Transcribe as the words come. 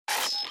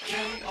Your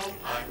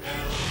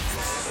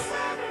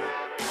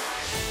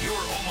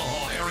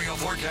Omaha area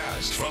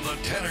forecast from the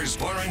Tanner's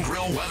Bar and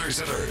Grill Weather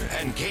Center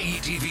and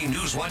KETV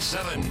News Watch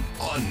 7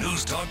 on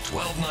News Talk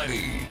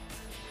 1290.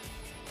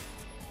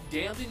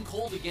 Damp and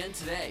cold again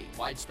today.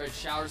 Widespread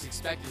showers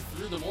expected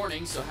through the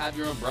morning, so have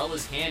your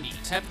umbrellas handy.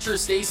 Temperature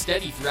stays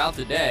steady throughout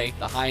the day.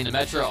 The high in the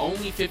metro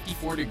only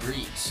 54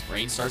 degrees.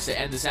 Rain starts to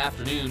end this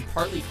afternoon.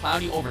 Partly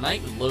cloudy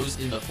overnight with lows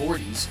in the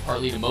 40s.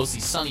 Partly to mostly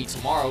sunny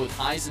tomorrow with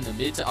highs in the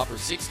mid to upper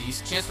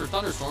 60s. Chance for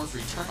thunderstorms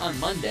return on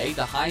Monday.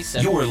 The high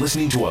 70s. You are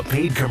listening to a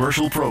paid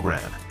commercial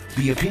program.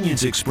 The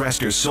opinions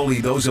expressed are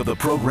solely those of the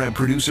program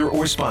producer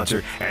or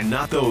sponsor and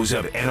not those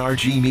of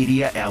NRG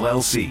Media,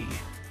 LLC.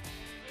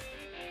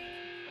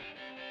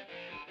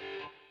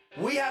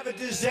 We have a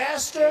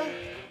disaster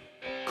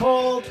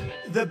called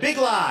the Big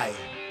Lie,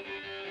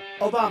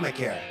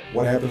 Obamacare.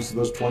 What happens to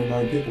those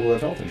 29 people who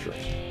have health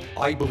insurance?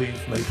 I believe,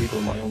 many people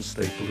in my own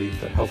state believe,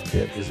 that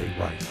healthcare is a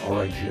right,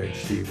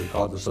 R-I-G-H-T,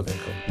 regardless of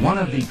income. One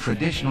of the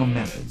traditional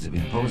methods of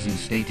imposing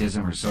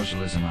statism or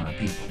socialism on a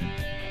people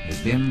has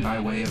been by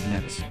way of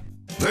medicine.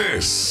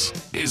 This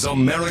is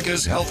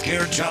America's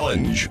Healthcare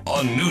Challenge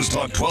on News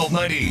Talk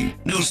 1290,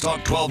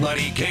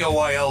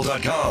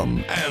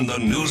 newstalk1290KOIL.com, and the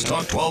News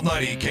Talk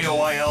 1290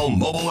 KOIL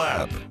mobile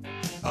app.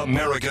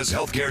 America's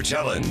Healthcare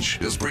Challenge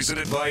is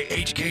presented by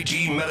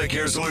HKG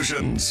Medicare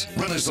Solutions,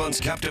 Renaissance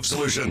Captive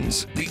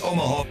Solutions, the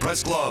Omaha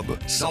Press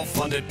Club,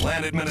 Self-Funded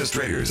Plan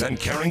Administrators, and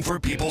Caring for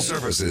People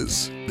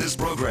Services. This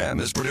program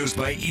is produced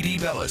by Edie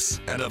Bellis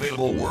and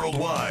available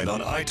worldwide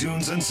on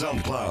iTunes and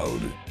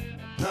SoundCloud.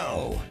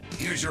 Now,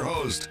 here's your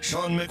host,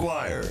 Sean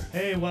McGuire.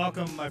 Hey,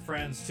 welcome, my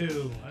friends,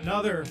 to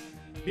another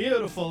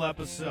beautiful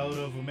episode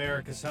of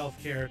America's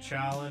Healthcare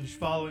Challenge.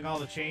 Following all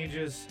the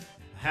changes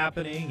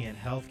happening in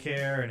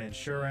healthcare and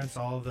insurance,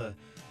 all of the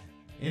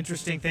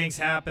interesting things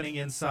happening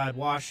inside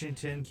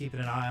Washington, keeping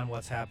an eye on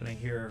what's happening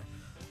here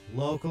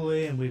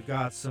locally, and we've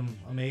got some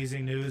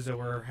amazing news that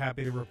we're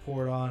happy to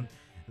report on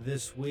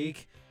this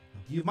week.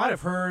 You might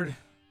have heard,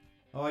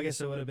 I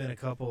guess it would have been a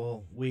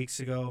couple weeks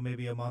ago,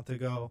 maybe a month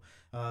ago,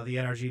 the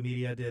NRG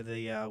Media did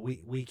the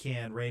We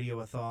Can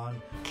Radio-a-thon.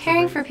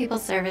 Caring for People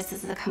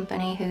Services is a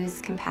company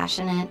who's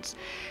compassionate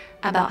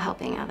about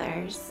helping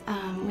others.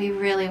 We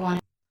really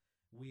want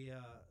we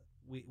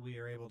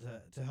are able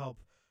to help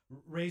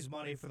raise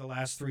money for the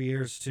last 3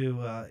 years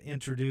to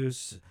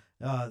introduce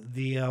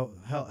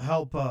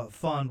help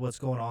fund what's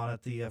going on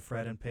at the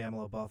Fred and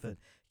Pamela Buffett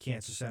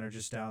Cancer Center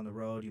just down the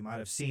road. You might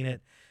have seen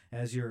it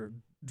as you're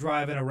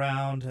driving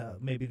around,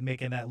 maybe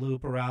making that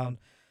loop around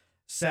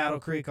Saddle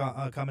Creek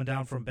coming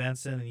down from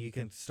Benson, and you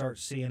can start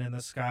seeing in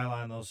the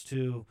skyline those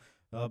two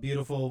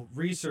beautiful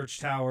research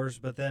towers,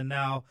 but then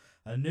now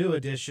a new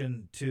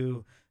addition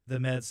to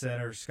the Med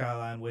Center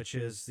skyline, which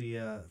is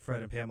the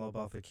Fred and Pamela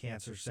Buffett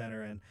Cancer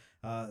Center, and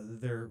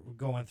they're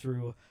going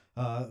through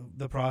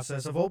the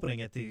process of opening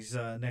it these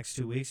next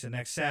 2 weeks. And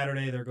next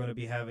Saturday, they're going to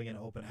be having an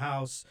open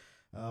house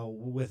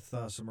with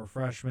some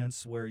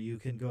refreshments where you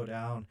can go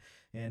down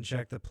and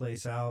check the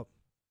place out.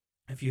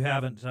 If you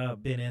haven't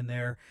been in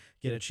there,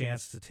 get a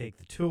chance to take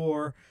the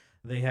tour.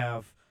 They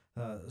have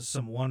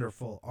some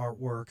wonderful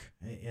artwork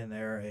in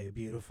there, a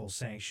beautiful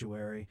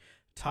sanctuary,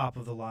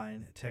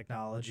 top-of-the-line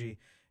technology.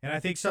 And I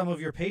think some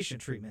of your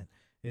patient treatment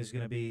is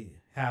going to be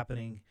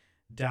happening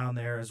down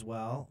there as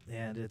well.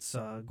 And it's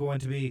going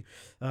to be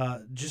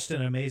just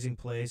an amazing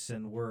place,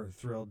 and we're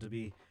thrilled to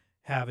be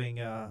having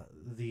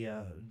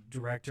the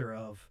director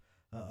of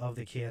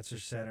the Cancer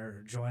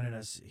Center joining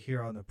us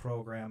here on the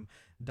program.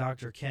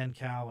 Dr. Ken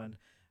Cowan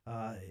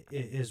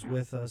is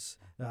with us.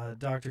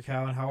 Dr.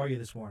 Cowan, how are you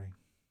this morning?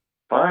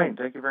 Fine,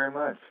 thank you very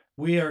much.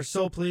 We are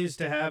so pleased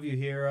to have you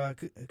here.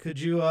 Could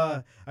you,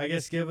 I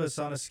guess, give us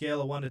on a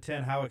scale of 1 to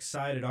 10, how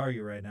excited are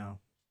you right now?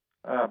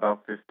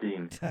 About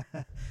 15.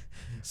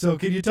 So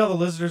can you tell the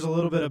listeners a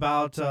little bit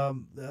about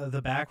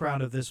the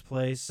background of this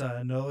place?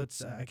 I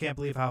can't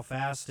believe how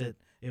fast it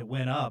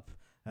went up.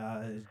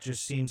 It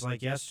just seems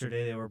like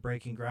yesterday they were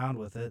breaking ground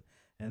with it,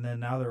 and then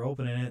now they're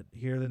opening it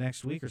here the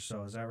next week or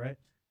so. Is that right?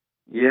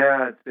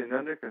 Yeah, it's been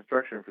under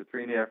construction for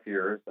 3.5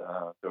 years.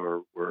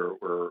 So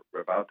we're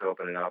about to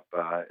open it up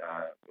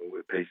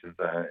with patients in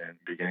the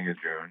beginning of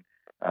June.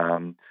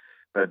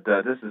 But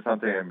this is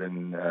something I've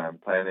been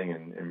planning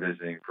and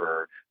envisioning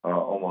for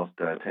almost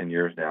 10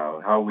 years now.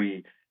 How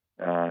we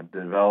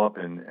develop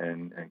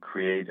and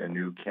create a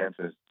new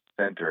cancer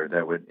center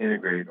that would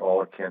integrate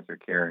all of cancer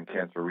care and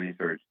cancer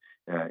research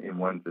in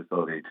one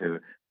facility to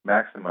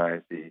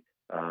maximize the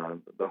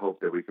hope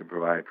that we can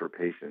provide for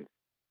patients.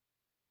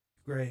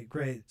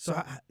 Great.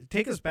 So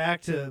take us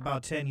back to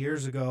about 10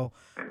 years ago.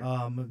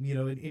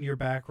 In your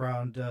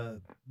background,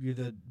 you're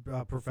the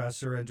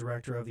professor and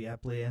director of the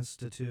Epley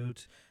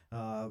Institute,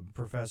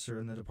 professor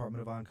in the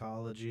Department of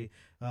Oncology.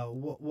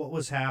 What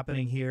was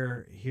happening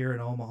here in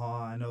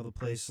Omaha? I know the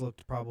place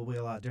looked probably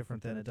a lot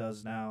different than it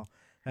does now.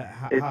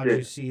 How did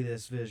you see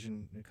this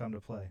vision come to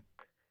play?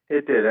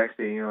 It did,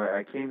 actually.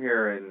 I came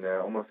here in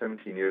almost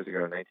 17 years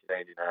ago, in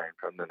 1999,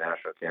 from the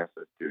National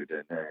Cancer Institute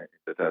in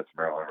Bethesda,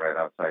 Maryland, right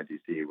outside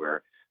D.C.,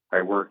 where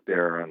I worked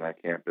there on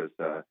that campus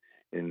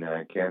in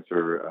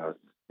Cancer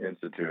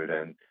Institute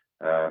and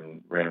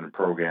ran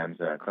programs,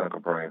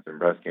 clinical programs in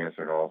breast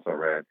cancer, and also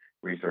ran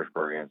research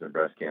programs in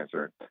breast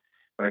cancer.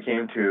 When I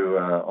came to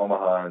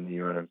Omaha and the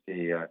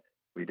UNMC,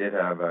 we did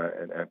have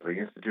at the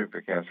Institute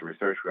for Cancer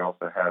Research. We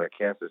also had a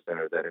cancer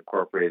center that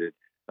incorporated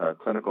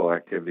clinical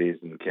activities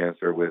in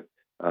cancer with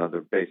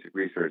the basic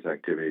research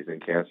activities in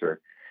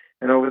cancer.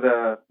 And over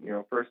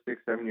the first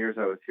 6-7 years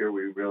I was here,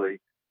 we really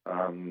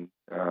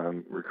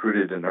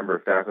recruited a number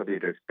of faculty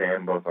to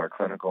expand both our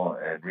clinical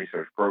and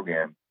research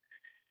program.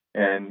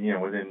 And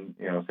within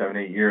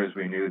 7-8 years,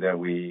 we knew that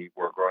we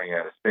were growing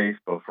out of space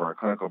both for our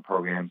clinical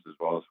programs as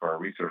well as for our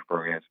research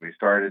programs. We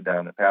started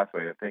down the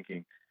pathway of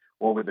thinking,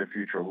 what would the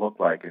future look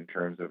like in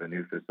terms of a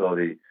new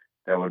facility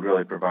that would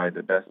really provide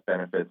the best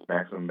benefits,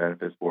 maximum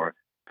benefits for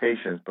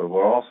patients, but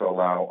will also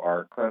allow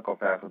our clinical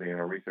faculty and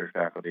our research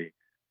faculty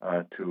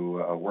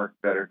to work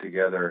better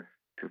together,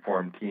 to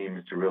form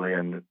teams, to really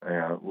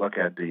look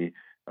at the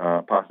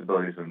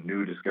possibilities of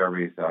new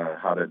discoveries,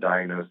 how to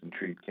diagnose and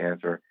treat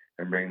cancer,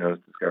 and bring those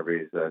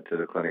discoveries to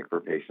the clinic for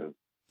patients.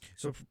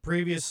 So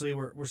previously,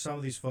 were some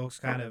of these folks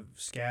kind of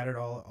scattered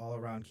all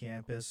around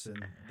campus,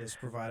 and this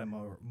provided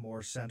a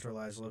more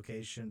centralized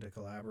location to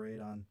collaborate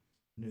on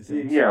new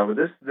things? Yeah, but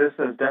this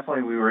is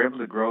definitely, we were able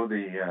to grow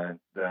the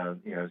as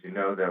you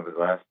know, that over the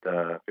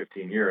last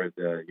 15 years,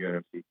 the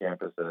UNMC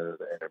campus and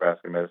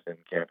Nebraska Medicine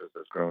campus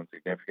has grown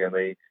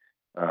significantly.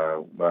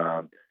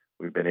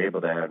 We've been able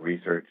to add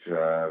research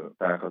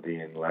faculty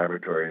and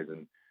laboratories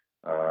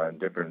and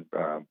different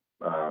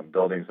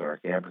buildings on our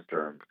campus,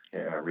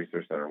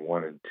 Research Center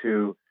 1 and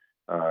 2,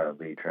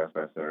 the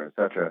Transplant Center,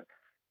 etc.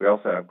 We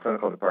also have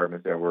clinical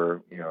departments that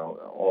were,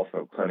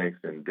 also clinics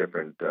in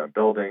different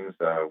buildings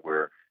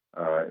where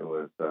it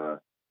was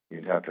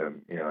you'd have to,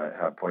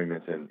 have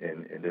appointments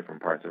in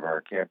different parts of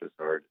our campus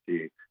in order to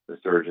see the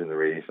surgeon, the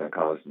radiation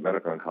oncologist, and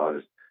medical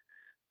oncologist.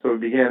 So we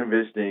began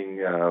envisioning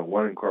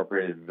one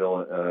incorporated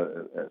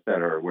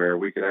center where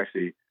we could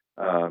actually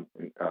have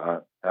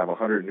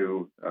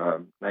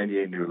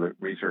 98 new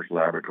research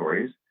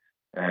laboratories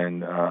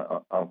and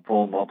a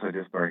full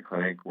multidisciplinary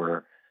clinic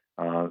where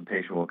the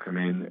patient will come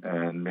in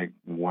and make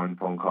one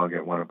phone call,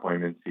 get one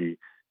appointment, see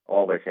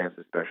all the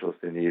cancer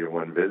specialists they need in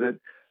one visit.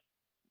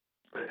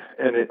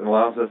 And it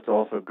allows us to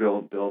also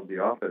build the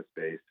office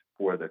space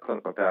for the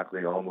clinical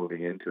faculty all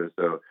moving into it.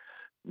 So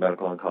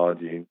medical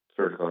oncology,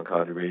 surgical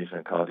oncology,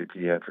 radiation oncology,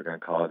 pediatric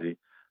oncology,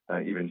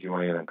 even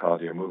GYN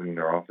oncology are moving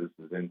their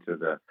offices into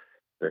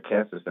their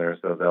cancer center.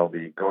 So they'll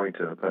be going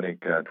to the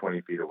clinic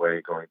 20 feet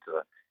away,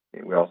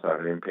 we also have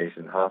an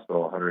inpatient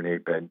hospital,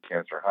 108-bed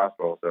cancer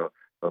hospital. So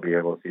they'll be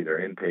able to see their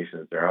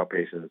inpatients, their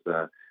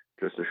outpatients,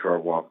 just a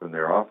short walk from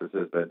their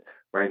offices. But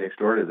right next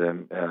door to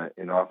them,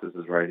 in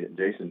offices right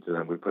adjacent to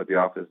them, we put the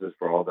offices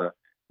for all the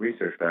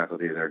research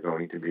faculty that are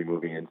going to be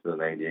moving into the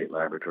 98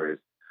 laboratories.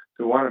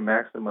 So we want to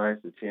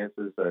maximize the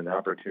chances and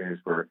opportunities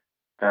for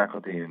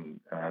faculty and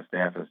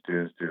staff and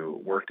students to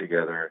work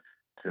together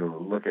to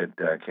look at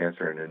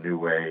cancer in a new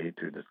way,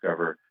 to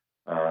discover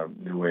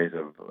new ways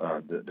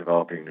of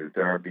developing new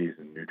therapies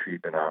and new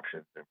treatment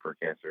options and for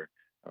cancer,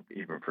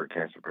 even for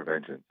cancer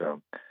prevention.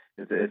 So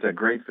it's a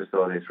great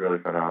facility. It's really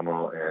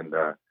phenomenal. And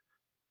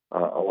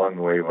along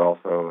the way, we've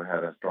also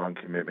had a strong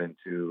commitment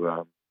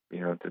to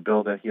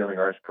build a healing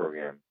arts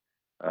program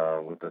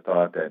with the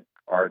thought that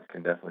arts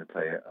can definitely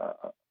play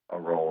a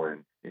role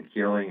in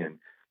healing,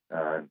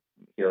 and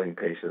healing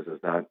patients is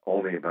not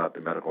only about the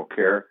medical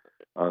care.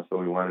 So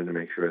we wanted to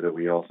make sure that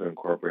we also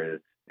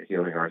incorporated a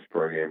healing arts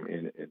program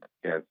in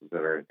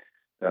cancers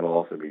that'll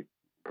also be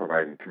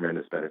providing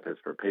tremendous benefits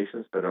for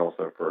patients, but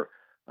also for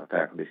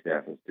faculty,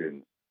 staff, and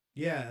students.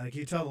 Yeah, can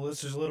you tell the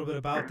listeners a little bit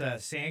about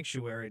that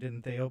sanctuary?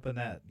 Didn't they open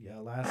that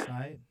last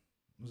night?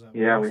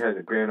 We had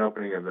the grand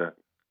opening of the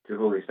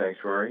Chihuly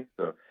Sanctuary.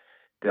 So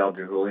Dale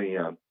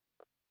Chihuly,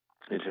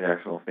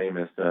 international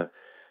famous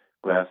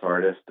glass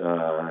artist,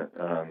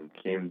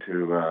 came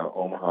to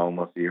Omaha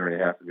almost a year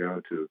and a half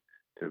ago to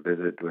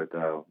visit with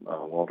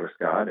Walter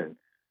Scott, and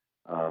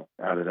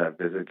out of that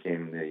visit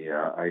came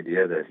the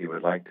idea that he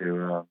would like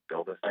to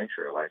build a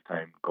sanctuary. A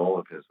lifetime goal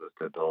of his was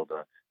to build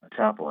a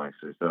chapel,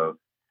 actually. So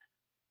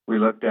we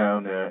looked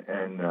down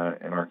in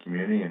our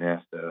community and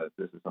asked if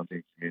this is something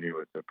the community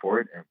would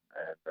support. And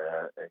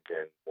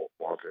again,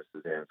 Walter,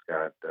 Suzanne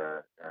Scott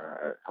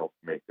helped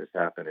make this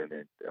happen. And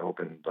it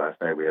opened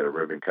last night. We had a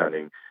ribbon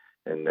cutting,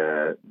 and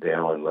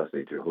Dale and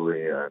Leslie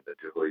Chihuly, the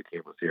Chihuly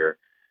team was here.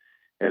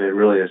 And it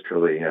really is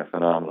truly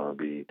phenomenal. It'll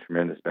be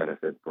tremendous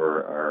benefit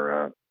for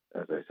our,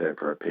 as I said,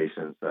 for our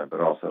patients, but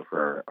also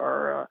for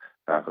our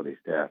faculty,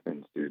 staff,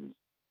 and students.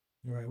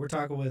 All right, we're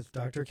talking with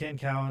Dr. Ken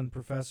Cowan,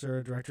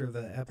 professor, director of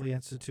the Epley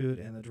Institute,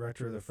 and the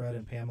director of the Fred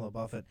and Pamela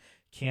Buffett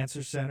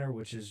Cancer Center,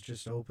 which is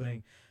just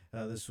opening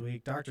this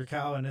week. Dr.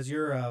 Cowan, as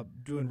you're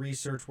doing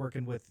research,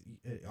 working with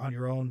on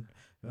your own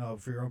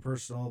for your own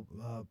personal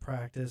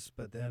practice,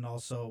 but then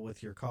also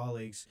with your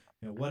colleagues,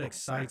 what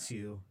excites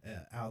you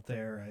out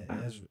there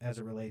as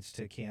it relates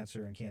to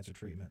cancer and cancer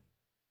treatment?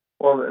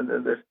 Well,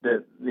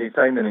 the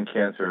excitement in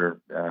cancer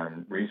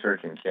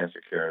research and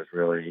cancer care is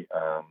really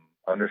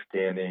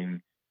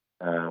understanding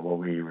what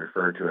we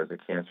refer to as the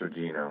cancer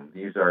genome.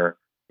 These are,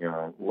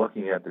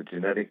 looking at the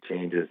genetic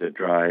changes that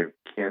drive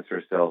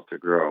cancer cells to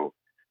grow.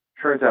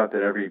 Turns out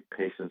that every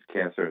patient's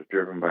cancer is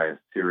driven by a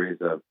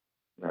series of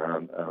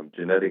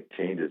genetic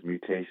changes,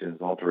 mutations,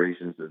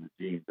 alterations in the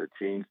genes that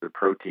change the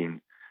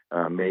protein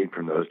made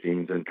from those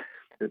genes, and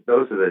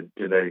those are the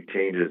genetic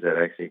changes that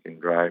actually can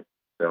drive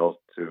cells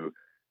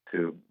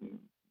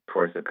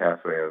towards the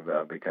pathway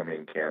of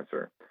becoming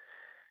cancer.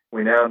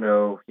 We now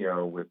know, in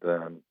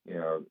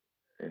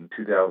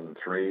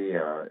 2003,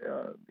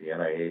 the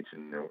NIH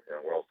and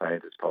World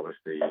Scientists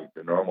published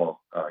the normal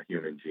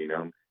human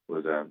genome.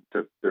 It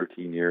took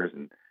 13 years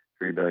and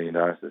 $3 billion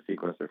to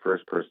sequence the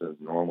first person's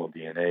normal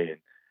DNA and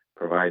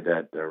provide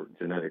that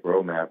genetic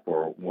roadmap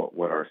for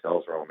what our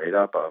cells are all made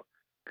up of.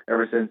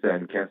 Ever since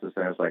then, cancer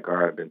centers like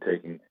ours have been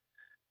taking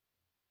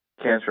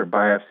cancer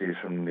biopsies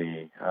from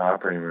the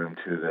operating room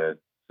to the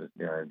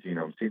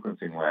genome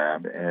sequencing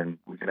lab, and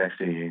we can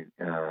actually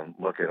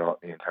look at all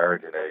the entire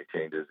genetic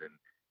changes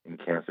in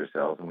cancer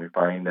cells, and we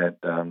find that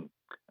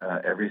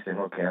every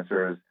single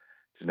cancer is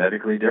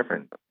genetically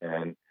different,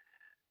 and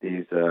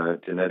these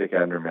genetic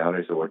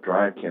abnormalities are what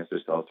drive cancer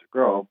cells to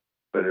grow,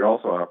 but it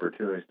also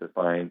opportunities to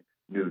find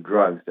new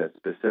drugs that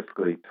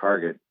specifically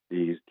target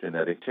these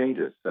genetic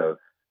changes. So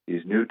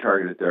these new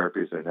targeted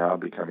therapies are now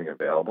becoming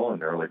available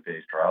in early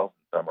phase trials,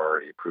 and some are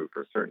already approved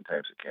for certain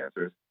types of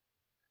cancers.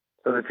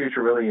 So the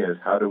future really is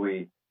how do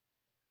we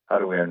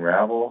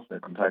unravel the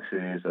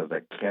complexities of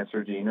the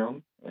cancer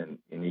genome in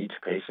each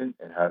patient,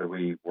 and how do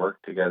we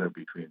work together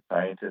between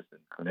scientists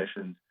and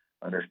clinicians,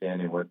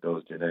 understanding what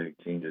those genetic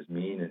changes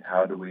mean, and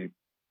how do we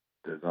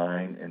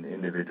design an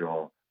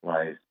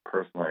individualized,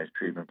 personalized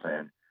treatment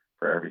plan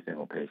for every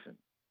single patient.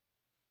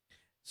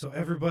 So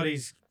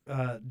everybody's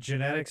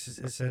genetics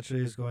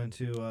essentially is going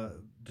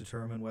to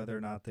determine whether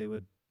or not they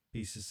would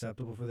be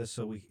susceptible for this.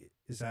 So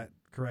is that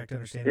correct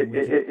understanding?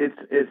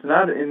 It's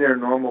not in their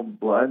normal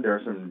blood. There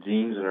are some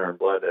genes in our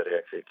blood that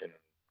actually can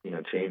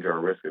change our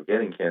risk of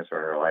getting cancer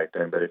in our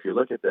lifetime. But if you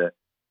look at the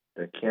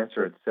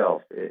cancer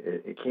itself,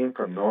 it came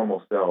from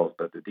normal cells,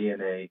 but the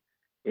DNA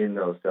in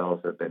those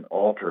cells have been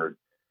altered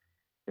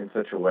in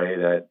such a way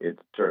that it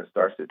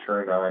starts to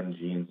turn on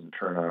genes and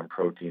turn on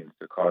proteins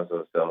to cause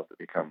those cells to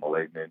become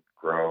malignant,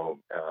 grow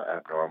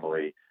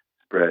abnormally,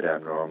 spread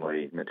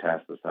abnormally,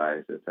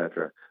 metastasize,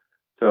 etc.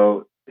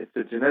 So it's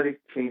the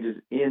genetic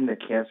changes in the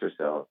cancer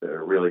cells that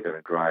are really going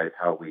to drive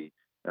how we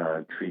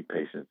treat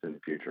patients in the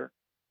future.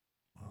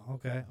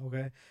 Okay.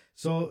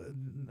 So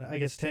I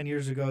guess 10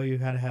 years ago you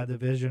had the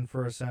vision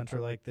for a center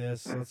like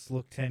this. Let's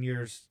look 10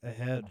 years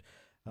ahead.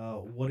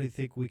 What do you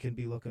think we can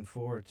be looking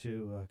forward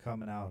to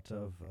coming out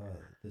of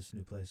this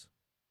new place?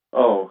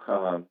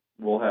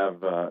 We'll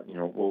have,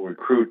 we'll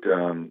recruit,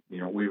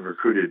 we've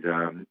recruited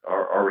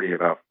already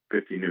about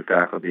 50 new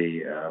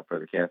faculty for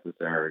the Cancer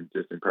Center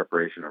just in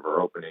preparation of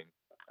our opening.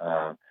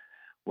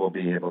 We'll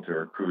be able to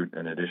recruit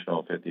an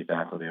additional 50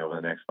 faculty over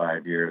the next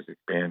 5 years,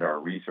 expand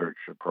our research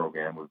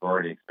program. We've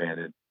already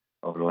expanded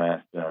over the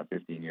last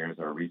 15 years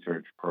our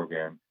research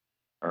program.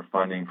 Our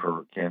funding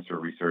for cancer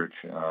research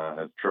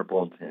has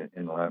tripled,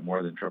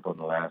 more than tripled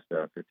in the last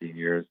 15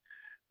 years.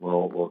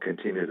 We'll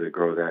continue to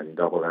grow that and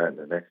double that in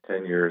the next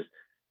 10 years,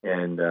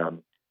 and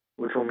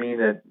which will mean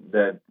that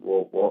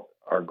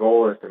our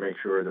goal is to make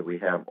sure that we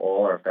have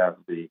all our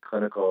faculty,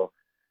 clinical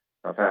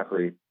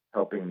faculty,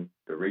 helping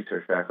the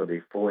research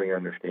faculty fully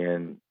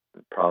understand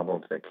the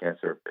problems that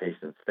cancer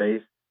patients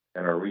face,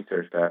 and our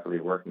research faculty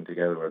working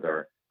together with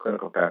our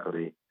clinical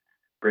faculty,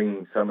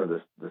 bringing some of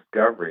the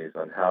discoveries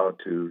on how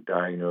to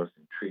diagnose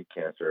and treat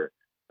cancer,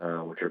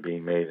 which are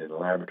being made in the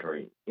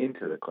laboratory,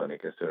 into the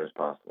clinic as soon as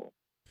possible.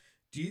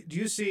 Do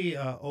you see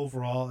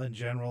overall, in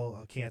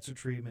general, cancer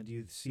treatment, do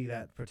you see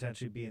that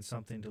potentially being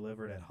something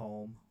delivered at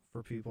home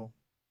for people?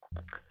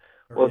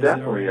 Well,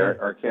 definitely.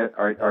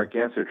 Our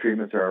cancer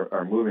treatments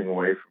are moving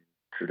away from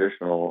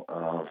traditional,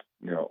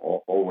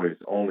 always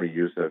only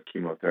use of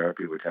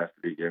chemotherapy, which has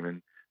to be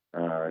given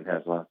and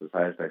has lots of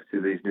side effects,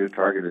 to these new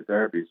targeted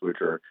therapies,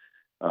 which are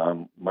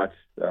much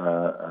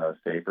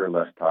safer,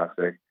 less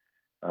toxic,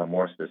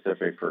 more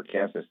specific for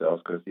cancer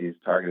cells, because these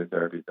targeted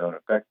therapies don't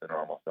affect the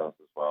normal cells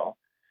as well.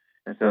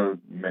 And so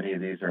many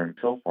of these are in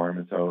pill form.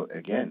 And so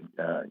again,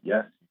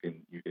 yes,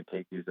 you can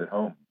take these at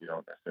home. You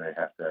don't necessarily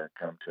have to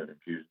come to an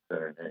infusion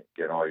center and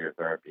get all your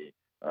therapy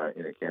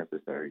in a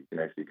cancer center. You can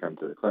actually come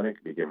to the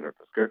clinic, be given a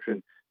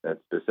prescription that's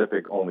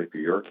specific only for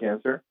your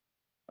cancer,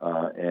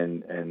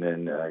 and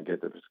then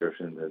get the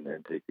prescriptions and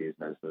then take these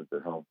medicines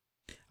at home.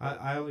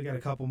 I only got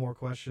a couple more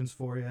questions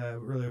for you. I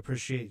really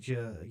appreciate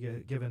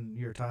you giving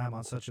your time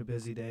on such a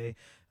busy day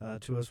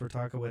to us. We're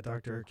talking with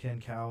Dr.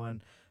 Ken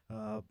Cowan,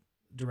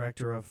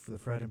 director of the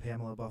Fred and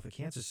Pamela Buffett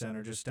Cancer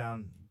Center, just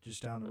down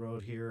the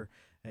road here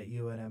at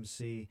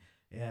UNMC.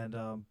 And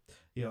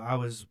I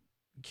was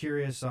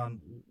curious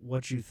on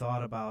what you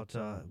thought about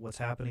what's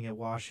happening at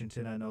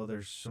Washington. I know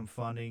there's some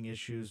funding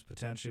issues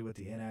potentially with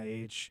the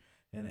NIH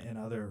and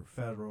other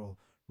federal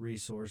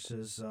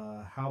resources.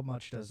 How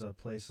much does a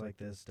place like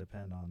this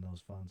depend on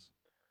those funds?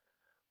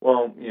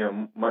 Well,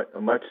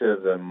 much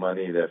of the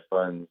money that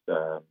funds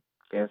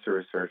cancer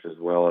research, as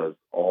well as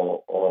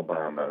all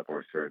biomedical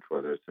research,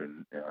 whether it's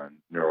in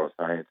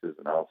neurosciences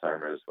and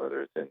Alzheimer's,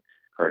 whether it's in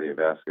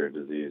cardiovascular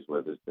disease,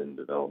 whether it's in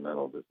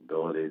developmental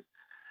disabilities,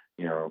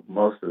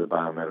 most of the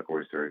biomedical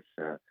research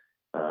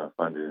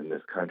funded in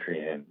this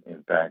country, and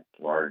in fact,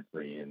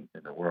 largely in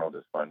the world,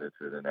 is funded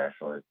through the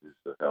National Institutes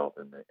of Health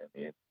and the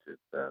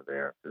institutes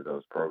there through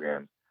those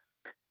programs.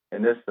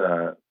 And this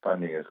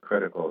funding is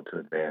critical to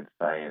advance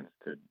science,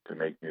 to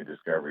make new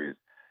discoveries,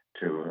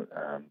 to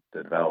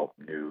develop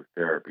new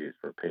therapies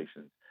for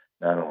patients,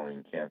 not only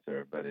in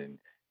cancer but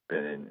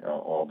in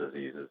all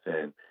diseases.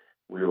 And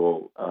we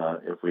will,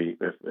 if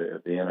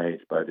the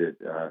NIH budget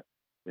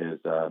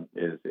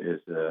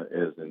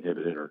is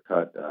inhibited or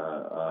cut,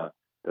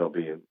 there'll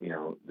be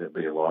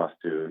a loss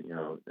to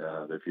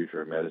the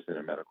future of medicine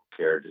and medical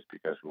care, just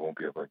because we won't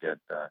be able to get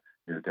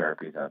new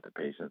therapies out to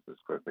patients as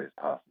quickly as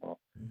possible.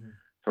 Mm-hmm.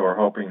 So we're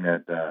hoping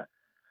that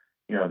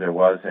there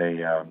was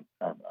a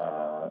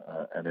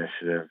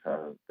initiative,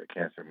 the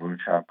Cancer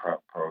Moonshot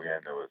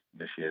program that was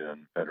initiated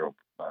on federal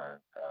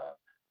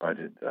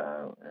budget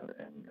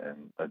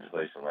and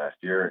legislation last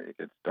year. It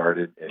gets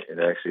started. It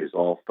actually is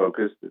all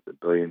focused. It's $1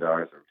 billion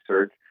of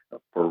research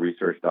for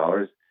research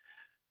dollars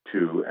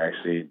to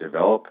actually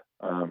develop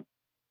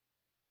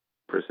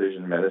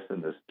precision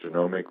medicine, this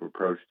genomic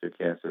approach to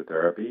cancer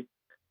therapy,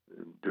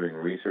 doing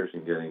research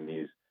and getting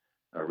these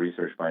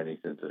research findings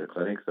into the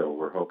clinic. So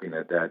we're hoping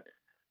that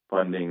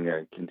funding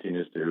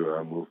continues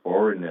to move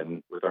forward, and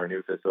then with our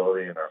new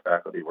facility and our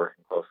faculty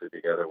working closely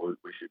together,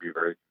 we should be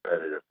very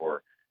competitive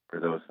for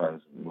those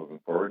funds moving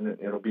forward, and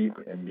it'll be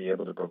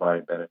able to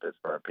provide benefits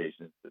for our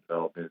patients to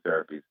develop new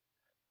therapies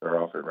that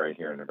are offered right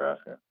here in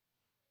Nebraska.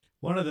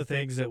 One of the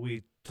things that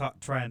we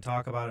try and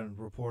talk about and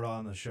report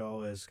on the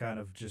show is kind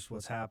of just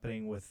what's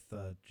happening with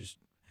just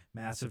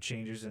massive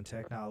changes in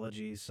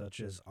technology, such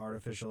as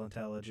artificial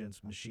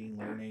intelligence, machine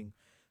learning,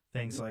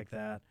 things like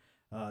that.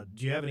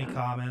 Do you have any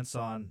comments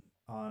on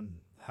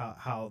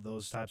how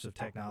those types of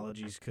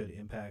technologies could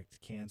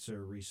impact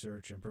cancer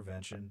research and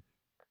prevention?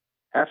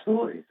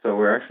 Absolutely. So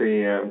we're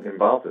actually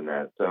involved in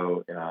that.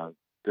 So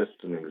just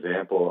an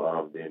example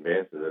of the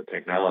advances of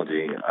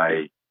technology,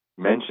 I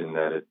mentioned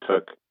that it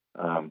took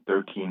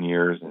 13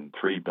 years and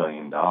 $3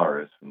 billion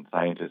from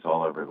scientists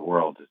all over the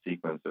world to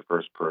sequence the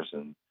first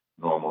person's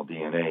normal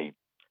DNA.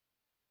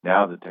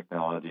 Now the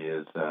technology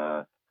is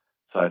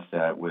such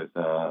that with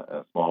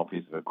a small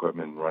piece of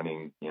equipment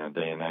running day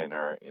and night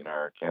in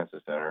our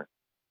cancer center,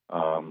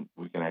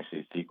 we can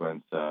actually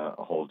sequence a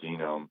whole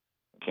genome,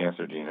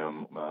 cancer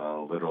genome,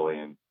 literally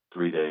in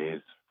 3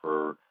 days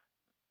for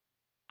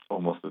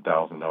almost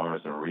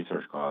 $1,000 in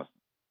research costs.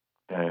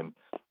 And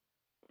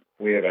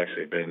we have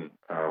actually been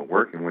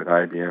working with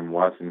IBM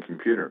Watson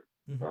Computer,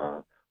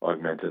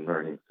 augmented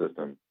learning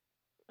system,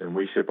 and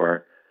we ship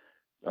our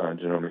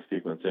genomic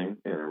sequencing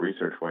in a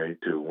research way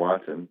to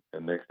Watson,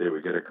 and next day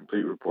we get a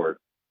complete report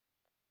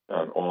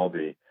on all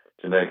the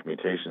genetic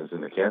mutations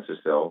in the cancer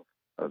cell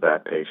of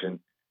that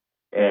patient,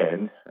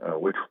 and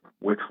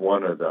which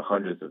one of the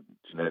hundreds of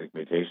genetic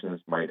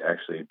mutations might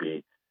actually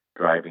be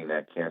driving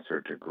that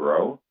cancer to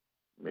grow,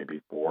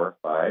 maybe 4 or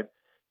 5,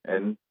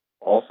 and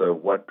also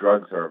what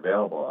drugs are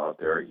available out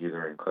there,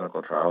 either in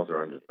clinical trials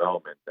or under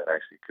development, that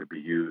actually could be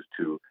used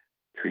to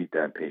treat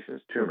that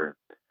patient's tumor.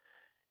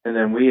 And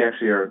then we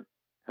actually are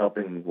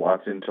helping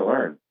Watson to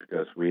learn,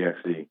 because we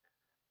actually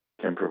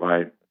can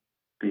provide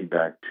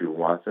feedback to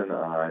Watson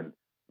on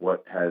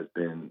what has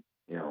been,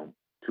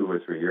 2 or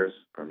 3 years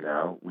from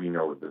now. We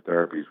know the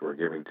therapies we're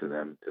giving to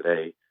them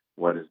today,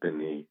 what has been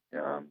the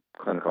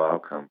clinical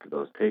outcome for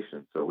those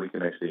patients. So we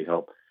can actually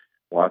help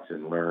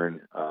Watson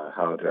learn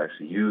how to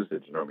actually use the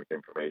genomic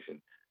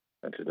information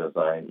to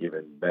design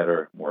even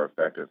better, more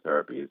effective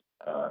therapies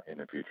in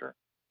the future.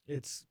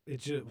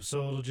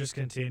 So it'll just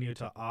continue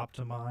to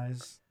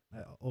optimize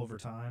over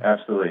time?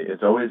 Absolutely.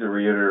 It's always a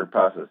reiterative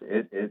process.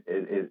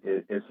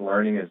 Its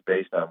learning is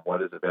based on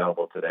what is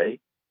available today.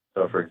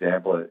 So, for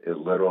example, it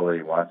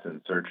literally,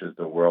 Watson searches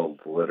the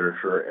world's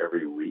literature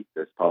every week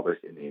that's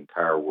published in the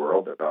entire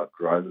world about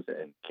drugs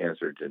and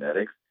cancer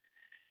genetics.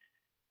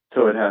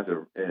 So it has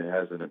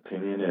an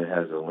opinion, it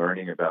has a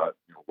learning about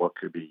what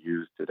could be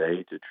used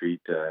today to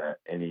treat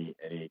any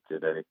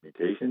genetic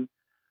mutation.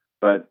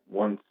 But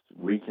once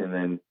we can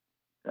then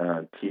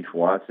teach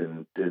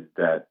Watson, did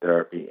that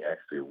therapy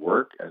actually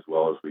work as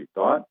well as we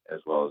thought,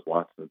 as well as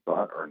Watson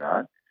thought or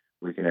not,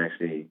 we can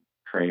actually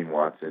train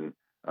Watson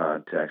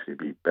to actually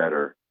be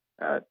better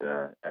at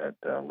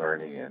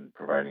learning and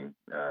providing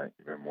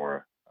even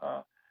more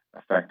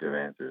effective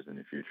answers in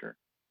the future.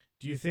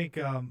 Do you think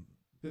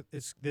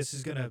this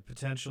is going to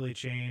potentially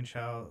change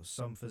how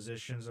some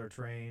physicians are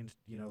trained,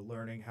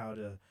 learning how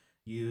to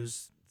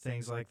use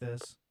things like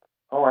this?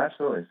 Oh,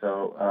 absolutely.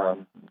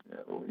 So,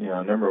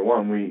 number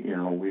one,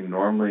 we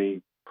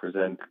normally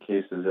present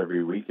cases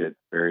every week at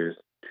various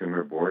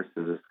tumor boards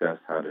to discuss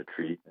how to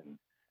treat and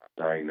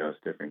diagnose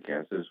different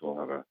cancers. We'll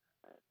have a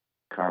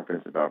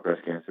conference about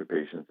breast cancer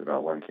patients,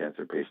 about lung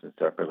cancer patients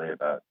separately,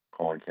 about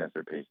colon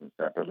cancer patients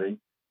separately,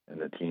 and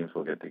the teams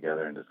will get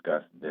together and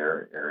discuss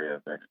their area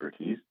of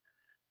expertise.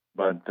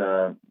 But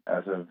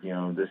as of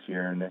this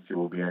year and next year,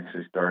 we'll be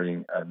actually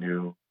starting a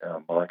new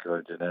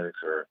molecular genetics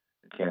or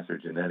cancer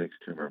genetics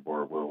tumor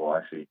board, where we'll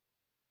actually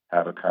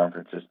have a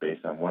conference just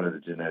based on what are the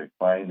genetic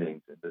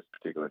findings in this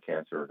particular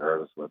cancer,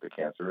 regardless of what the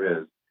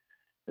cancer is,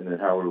 and then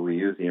how will we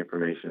use the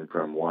information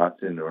from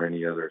Watson or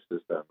any other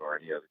system or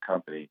any other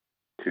company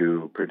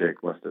to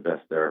predict what's the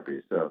best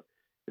therapy. So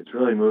it's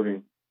really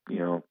moving,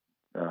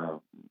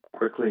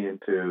 quickly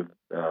into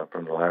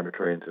from the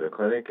laboratory into the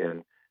clinic,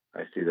 and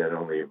I see that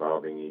only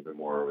evolving even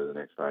more over the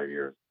next 5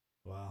 years.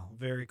 Wow,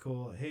 very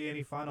cool. Hey,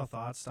 any final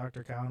thoughts,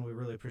 Dr. Cowan? We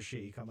really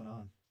appreciate you coming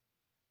on.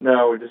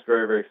 No, we're just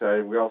very, very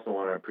excited. We also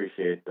want to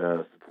appreciate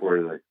the support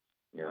of the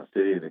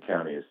city, the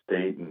county, the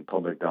state, and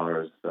public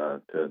dollars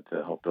to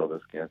help build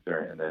this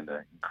cancer, and then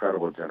the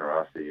incredible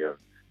generosity of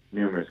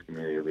numerous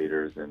community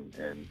leaders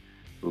and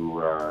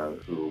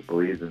who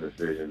believes in this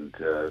vision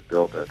to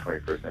build a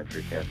 21st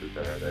century cancer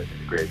center that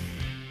integrates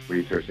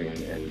research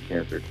and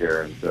cancer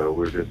care. And so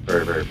we're just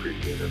very, very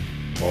appreciative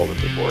of all the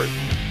support.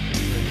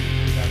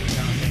 Dr.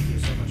 Cowan, thank you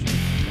so much for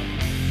coming on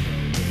the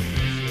show. Really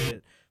appreciate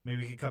it.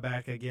 Maybe we can come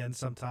back again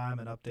sometime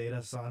and update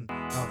us on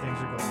how things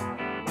are going.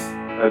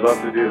 I'd love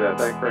to do that.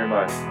 Thanks very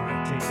much. All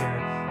right, take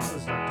care. This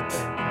is Dr.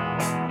 Ken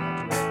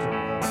Cowan, Director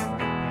of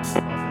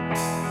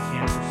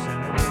Cancer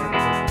Center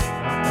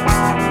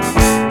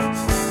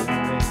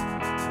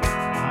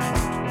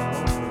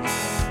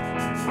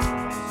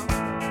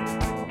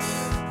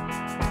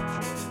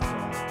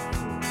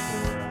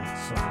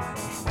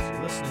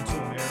You're listening to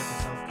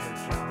America's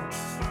Healthcare Challenge.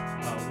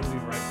 We'll be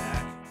right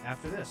back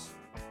after this.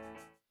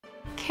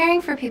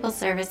 Caring for People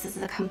Services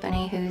is a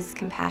company who's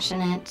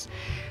compassionate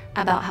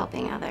about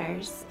helping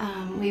others.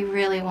 We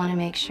really want to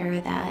make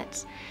sure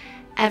that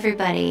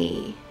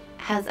everybody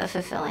has a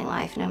fulfilling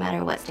life, no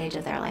matter what stage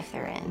of their life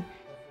they're in.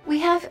 We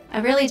have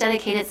a really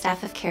dedicated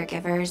staff of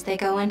caregivers. They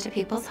go into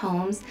people's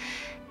homes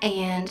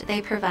and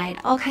they provide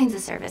all kinds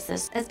of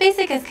services, as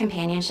basic as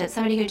companionship,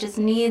 somebody who just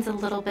needs a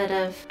little bit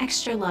of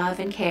extra love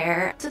and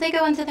care. So they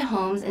go into the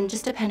homes, and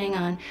just depending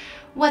on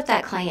what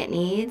that client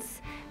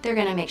needs, they're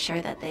going to make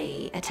sure that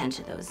they attend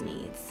to those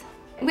needs.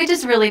 We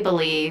just really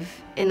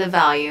believe in the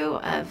value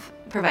of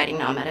providing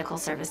non-medical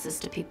services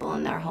to people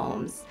in their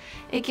homes.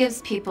 It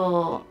gives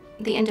people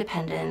the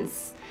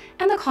independence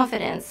and the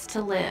confidence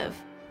to live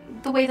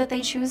the way that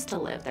they choose to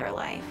live their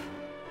life.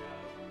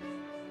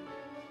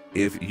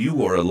 If you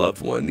or a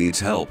loved one needs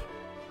help,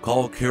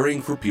 call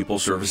Caring for People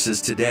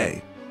Services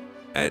today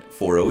at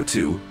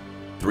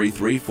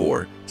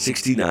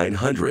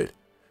 402-334-6900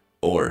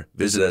 or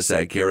visit us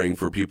at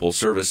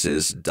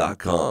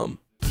caringforpeopleservices.com.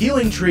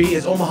 Healing Tree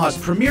is Omaha's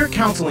premier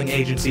counseling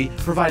agency,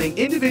 providing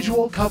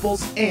individual,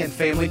 couples, and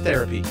family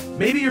therapy.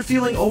 Maybe you're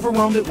feeling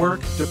overwhelmed at work,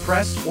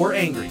 depressed, or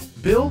angry.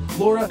 Bill,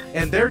 Laura,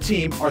 and their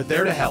team are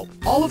there to help.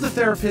 All of the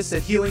therapists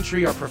at Healing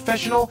Tree are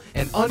professional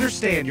and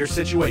understand your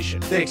situation.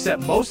 They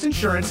accept most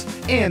insurance,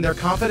 and they're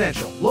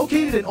confidential.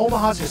 Located in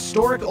Omaha's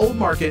historic Old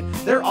Market,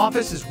 their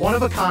office is one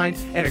of a kind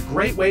and a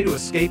great way to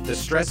escape the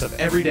stress of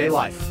everyday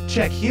life.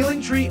 Check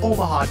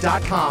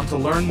HealingTreeOmaha.com to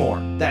learn more.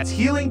 That's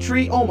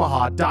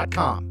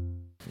HealingTreeOmaha.com.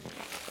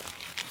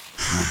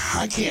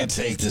 I can't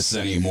take this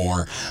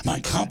anymore. My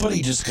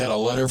company just got a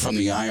letter from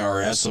the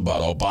IRS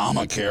about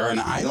Obamacare,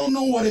 and I don't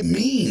know what it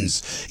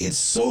means. It's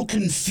so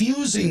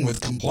confusing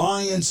with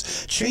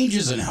compliance,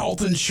 changes in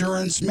health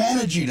insurance,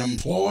 managing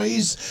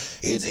employees.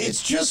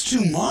 It's just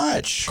too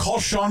much. Call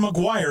Sean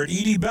McGuire at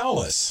E.D.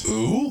 Bellis.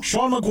 Who?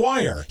 Sean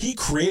McGuire. He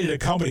created a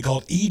company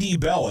called E.D.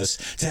 Bellis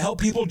to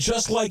help people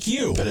just like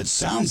you. But it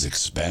sounds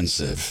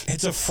expensive.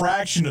 It's a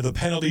fraction of the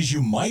penalties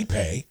you might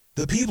pay.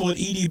 The people at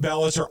E.D.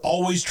 Bellis are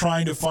always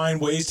trying to find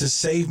ways to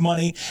save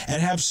money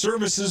and have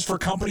services for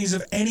companies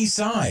of any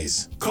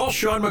size. Call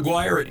Sean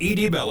McGuire at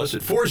E.D. Bellis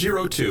at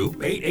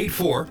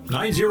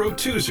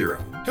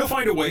 402-884-9020. He'll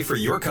find a way for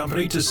your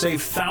company to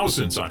save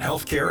thousands on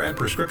healthcare and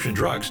prescription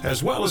drugs,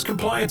 as well as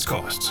compliance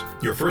costs.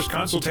 Your first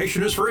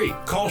consultation is free.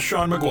 Call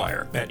Sean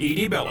McGuire at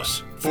E.D.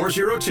 Bellis,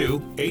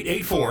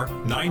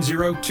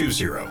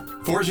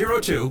 402-884-9020.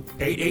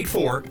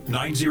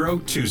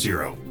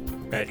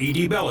 402-884-9020. At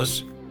E.D.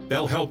 Bellis,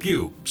 they'll help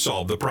you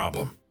solve the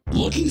problem.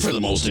 Looking for the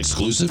most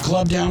exclusive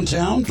club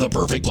downtown? The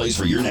perfect place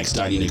for your next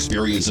dining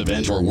experience,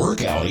 event, or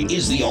work outing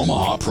is the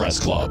Omaha Press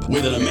Club.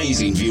 With an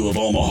amazing view of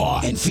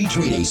Omaha and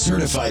featuring a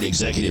certified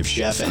executive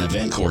chef and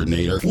event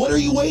coordinator, what are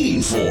you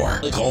waiting for?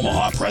 Click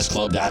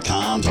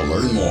OmahaPressClub.com to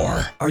learn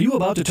more. Are you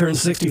about to turn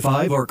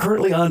 65 or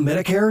currently on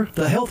Medicare?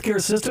 The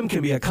healthcare system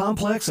can be a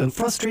complex and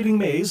frustrating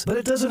maze, but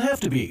it doesn't have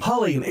to be.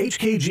 Holly and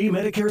HKG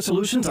Medicare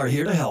Solutions are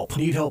here to help.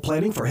 Need help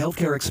planning for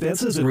healthcare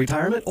expenses in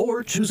retirement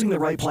or choosing the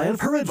right plan?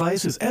 Her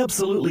advice is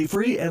absolutely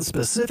completely free and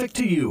specific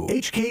to you.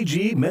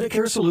 HKG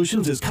Medicare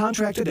Solutions is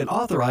contracted and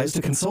authorized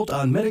to consult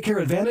on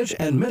Medicare Advantage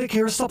and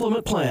Medicare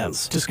Supplement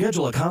plans. To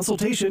schedule a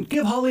consultation,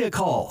 give Holly a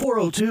call.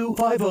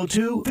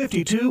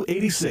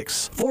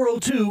 402-502-5286.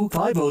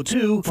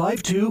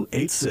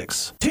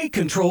 402-502-5286. Take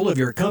control of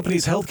your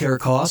company's healthcare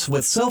costs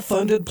with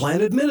self-funded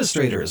plan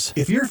administrators.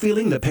 If you're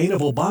feeling the pain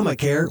of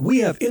Obamacare, we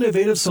have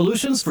innovative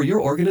solutions for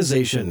your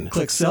organization.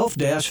 Click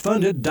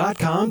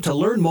self-funded.com to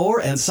learn more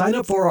and sign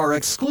up for our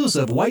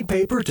exclusive white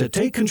paper to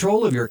take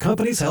control of your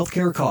company's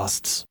healthcare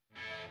costs.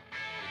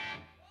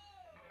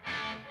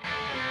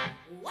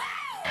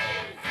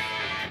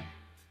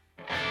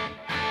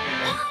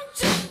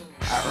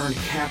 I earned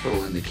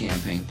capital in the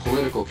campaign,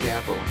 political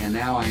capital, and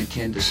now I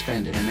intend to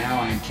spend it.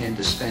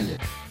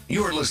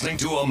 You're listening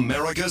to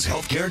America's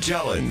Healthcare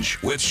Challenge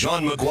with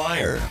Sean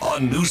McGuire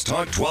on News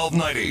Talk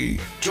 1290.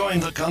 Join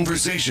the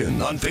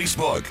conversation on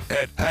Facebook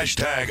at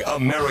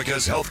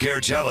 #America's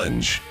Healthcare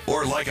Challenge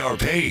or like our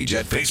page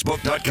at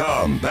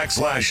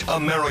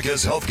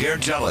facebook.com/America's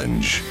Healthcare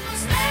Challenge.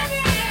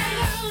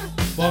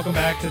 Welcome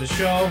back to the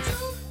show.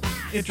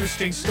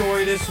 Interesting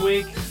story this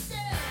week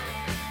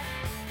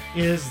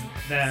is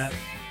that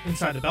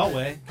inside the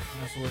Beltway,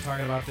 that's what we're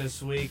talking about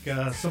this week,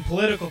 some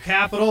political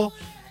capital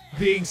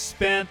being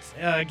spent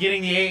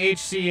getting the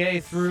AHCA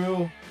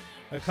through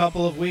a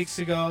couple of weeks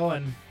ago,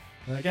 and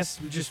I guess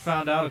we just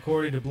found out,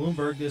 according to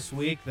Bloomberg this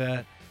week,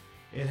 that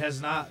it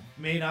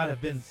may not have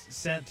been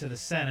sent to the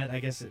Senate. I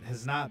guess it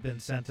has not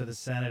been sent to the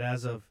Senate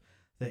as of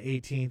the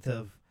 18th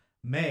of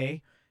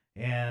May,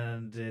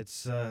 and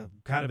it's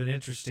kind of an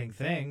interesting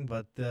thing,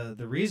 but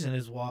the reason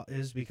is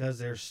because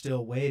they're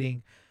still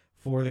waiting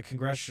for the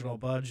Congressional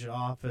Budget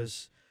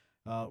Office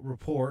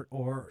report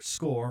or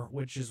SCORE,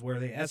 which is where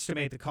they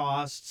estimate the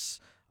costs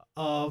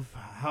of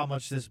how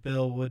much this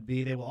bill would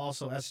be. They will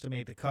also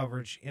estimate the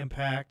coverage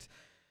impact.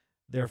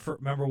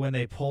 Remember when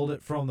they pulled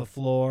it from the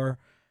floor?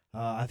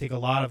 I think a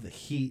lot of the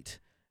heat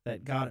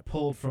that got it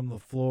pulled from the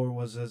floor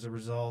was as a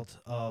result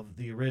of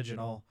the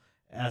original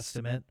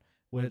estimate,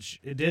 which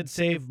it did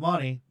save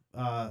money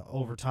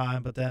over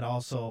time, but then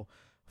also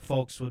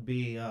folks would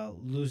be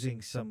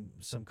losing some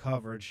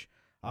coverage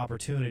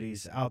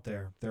opportunities out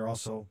there. They're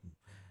also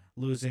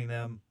losing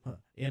them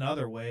in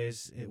other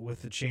ways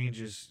with the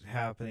changes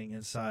happening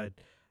inside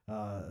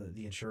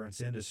the insurance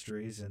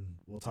industries, and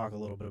we'll talk a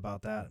little bit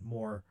about that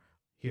more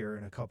here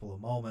in a couple of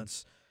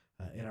moments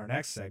in our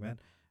next segment,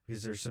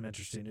 because there's some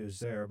interesting news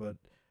there. But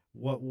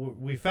what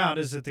we found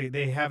is that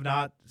they have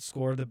not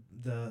scored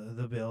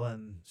the bill,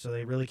 and so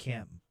they really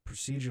can't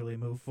procedurally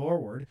move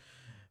forward,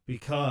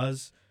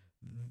 because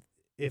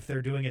if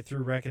they're doing it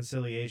through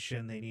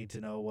reconciliation, they need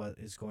to know what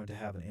is going to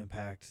have an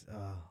impact,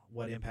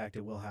 what impact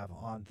it will have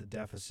on the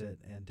deficit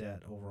and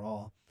debt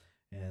overall.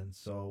 And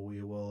so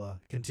we will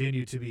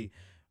continue to be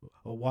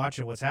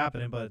watching what's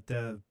happening, but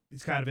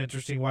it's kind of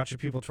interesting watching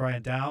people try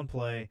and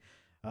downplay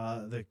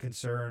the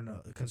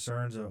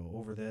concerns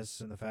over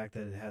this and the fact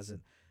that it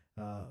hasn't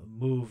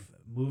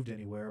moved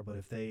anywhere. But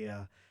if they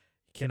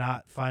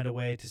cannot find a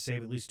way to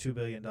save at least $2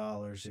 billion,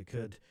 it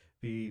could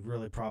be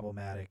really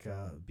problematic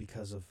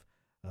because of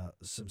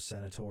some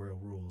senatorial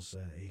rules,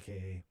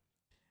 aka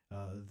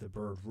the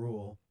Byrd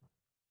Rule.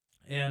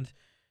 And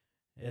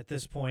at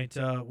this point,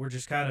 we're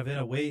just kind of in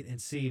a wait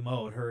and see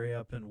mode. Hurry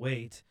up and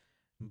wait.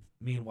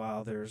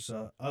 Meanwhile, there's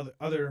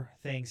other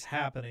things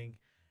happening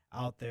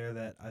out there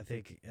that I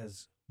think,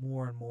 as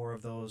more and more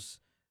of those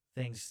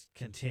things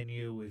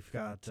continue, we've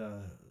got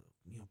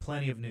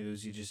plenty of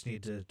news. You just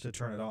need to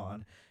turn it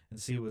on and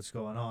see what's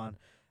going on.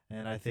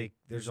 And I think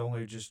there's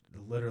only just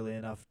literally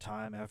enough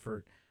time,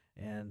 effort,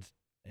 and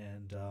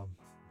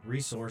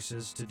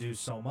resources to do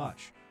so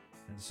much.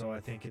 And so I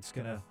think it's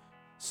going to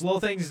slow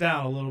things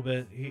down a little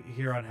bit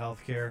here on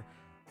healthcare.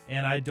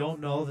 And I don't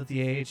know that the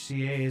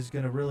AHCA is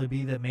going to really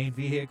be the main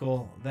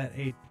vehicle that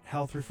a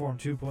Health Reform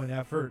 2.0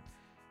 effort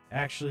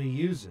actually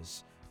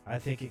uses. I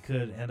think it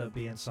could end up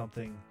being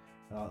something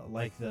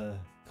like the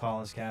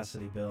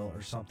Collins-Cassidy bill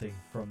or something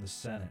from the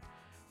Senate.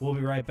 We'll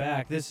be right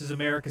back. This is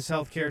America's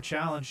Healthcare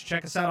Challenge.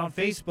 Check us out on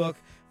Facebook,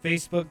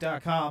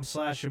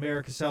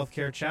 facebook.com/America's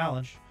Healthcare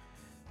Challenge.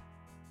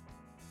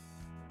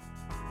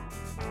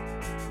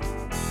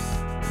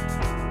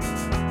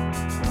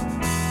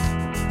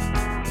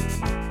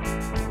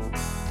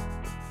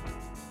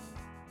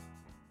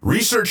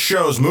 Research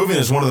shows moving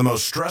is one of the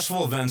most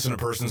stressful events in a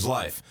person's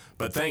life.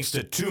 But thanks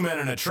to Two Men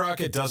in a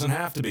Truck, it doesn't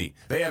have to be.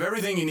 They have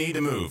everything you need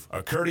to move.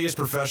 A courteous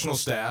professional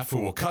staff who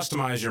will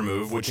customize your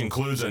move, which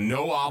includes a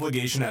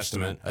no-obligation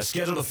estimate, a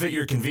schedule to fit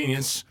your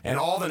convenience, and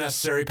all the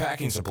necessary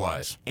packing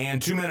supplies. And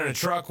Two Men in a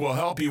Truck will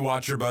help you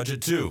watch your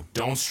budget, too.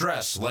 Don't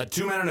stress. Let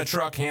Two Men in a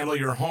Truck handle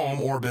your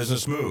home or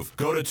business move.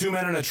 Go to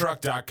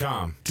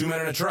twomeninatruck.com. Two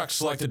Men in a Truck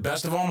selected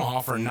Best of Omaha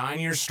for 9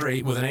 years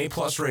straight with an A+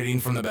 rating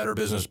from the Better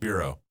Business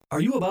Bureau. Are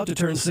you about to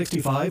turn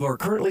 65 or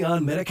currently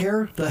on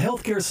Medicare? The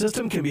healthcare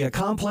system can be a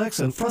complex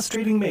and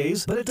frustrating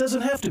maze, but it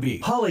doesn't have to be.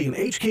 Holly and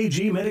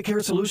HKG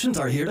Medicare Solutions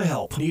are here to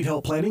help. Need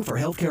help planning for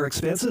healthcare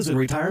expenses in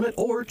retirement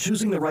or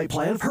choosing the right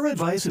plan? Her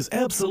advice is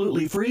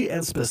absolutely free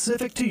and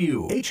specific to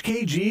you.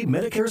 HKG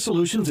Medicare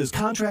Solutions is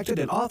contracted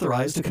and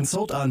authorized to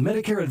consult on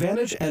Medicare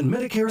Advantage and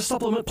Medicare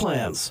Supplement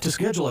plans. To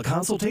schedule a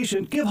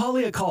consultation, give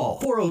Holly a call.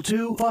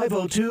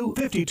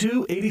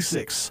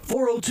 402-502-5286.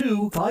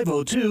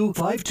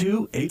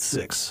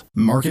 402-502-5286.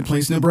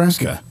 Marketplace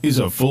Nebraska is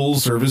a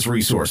full-service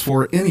resource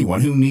for anyone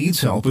who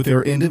needs help with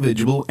their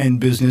individual and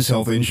business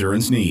health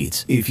insurance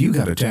needs. If you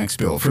got a tax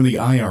bill from the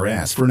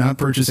IRS for not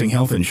purchasing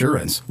health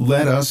insurance,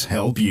 let us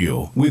help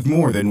you. With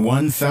more than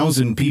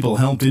 1,000 people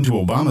helped into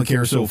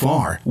Obamacare so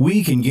far,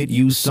 we can get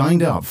you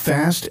signed up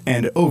fast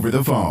and over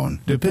the phone.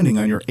 Depending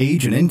on your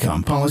age and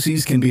income,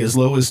 policies can be as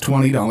low as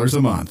 $20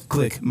 a month.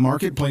 Click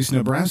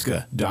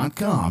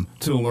marketplacenebraska.com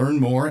to learn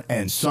more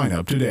and sign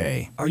up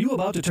today. Are you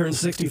about to turn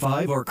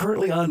 65 or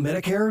currently on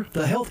Medicare?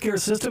 The healthcare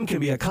system can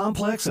be a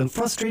complex and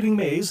frustrating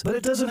maze, but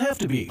it doesn't have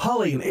to be.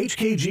 Holly and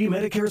HKG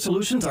Medicare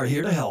Solutions are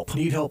here to help.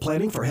 Need help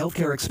planning for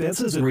healthcare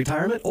expenses in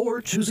retirement or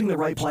choosing the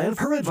right plan?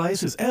 Her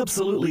advice is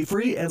absolutely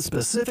free and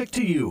specific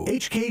to you.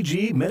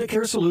 HKG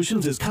Medicare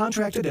Solutions is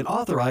contracted and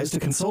authorized to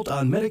consult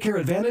on Medicare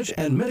Advantage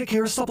and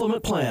Medicare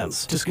Supplement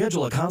plans. To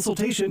schedule a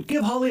consultation,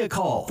 give Holly a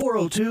call.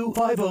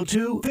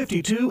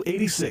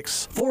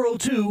 402-502-5286.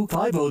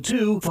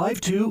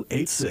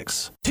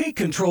 402-502-5286. Take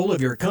control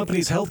of your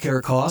company's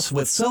healthcare costs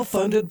with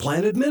self-funded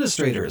plan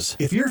administrators.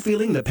 If you're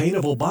feeling the pain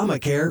of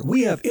Obamacare,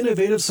 we have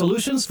innovative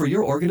solutions for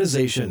your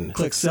organization.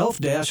 Click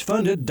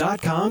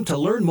self-funded.com to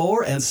learn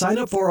more and sign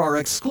up for our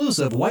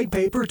exclusive white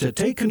paper to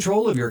take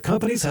control of your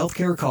company's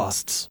healthcare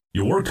costs.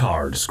 You worked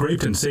hard,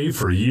 scraped and saved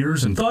for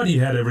years, and thought you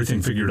had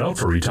everything figured out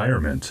for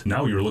retirement.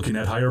 Now you're looking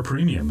at higher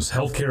premiums,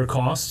 healthcare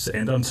costs,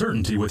 and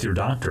uncertainty with your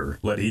doctor.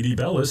 Let Edie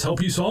Bellis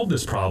help you solve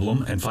this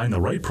problem and find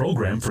the right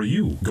program for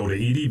you. Go to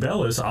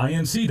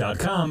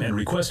edibellisinc.com and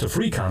request a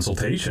free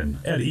consultation.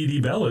 At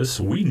Edie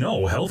Bellis, we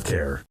know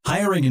healthcare.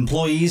 Hiring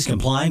employees,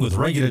 complying with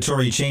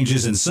regulatory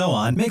changes, and so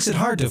on makes it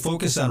hard to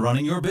focus on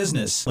running your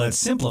business. Let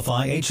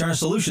Simplify HR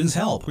Solutions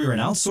help. We're an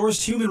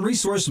outsourced human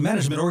resource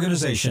management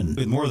organization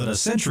with more than a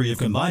century of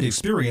combined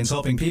experience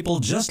helping people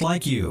just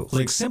like you.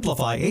 Click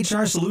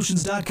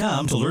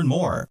simplifyhrsolutions.com to learn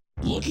more.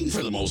 Looking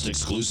for the most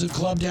exclusive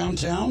club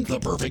downtown? The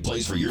perfect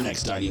place for your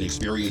next dining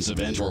experience,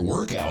 event, or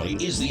work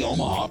outing is the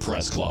Omaha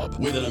Press Club.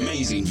 With an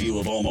amazing view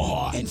of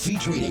Omaha and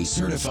featuring a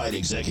certified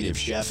executive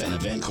chef and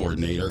event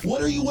coordinator,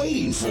 what are you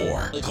waiting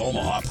for? Click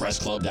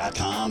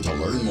omahapressclub.com to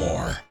learn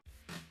more.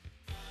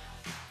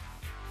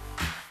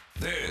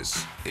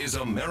 This is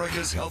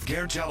America's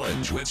Healthcare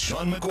Challenge with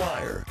Sean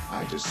McGuire.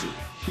 I just see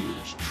a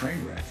huge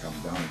train wreck come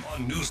down.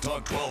 On News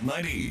Talk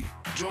 1290.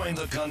 Join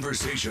the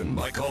conversation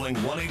by calling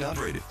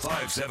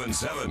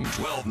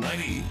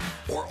 1-800-577-1290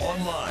 or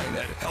online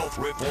at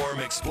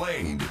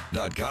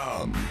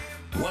healthreformexplained.com.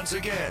 Once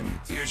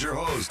again, here's your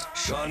host,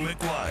 Sean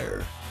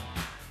McGuire.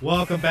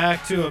 Welcome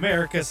back to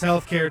America's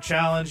Healthcare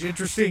Challenge.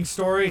 Interesting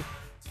story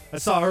I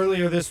saw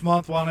earlier this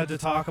month, wanted to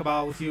talk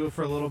about with you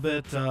for a little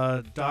bit.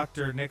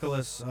 Dr.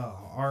 Nicholas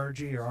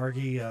Argy,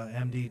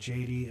 MD,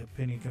 JD,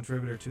 opinion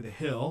contributor to The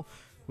Hill,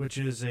 which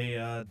is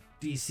a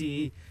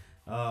DC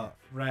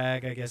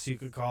rag, I guess you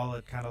could call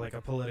it, kind of like a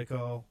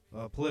Politico,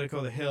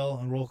 The Hill,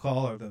 and Roll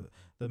Call are the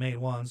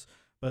main ones.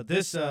 But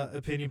this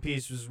opinion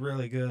piece was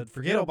really good.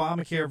 Forget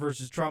Obamacare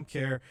versus Trump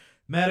care.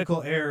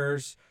 Medical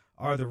errors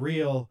are the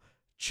real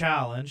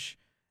challenge.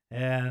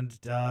 And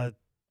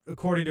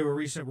according to a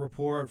recent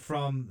report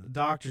from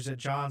doctors at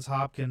Johns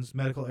Hopkins,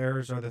 medical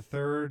errors are the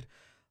third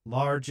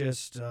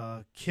largest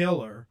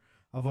killer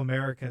of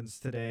Americans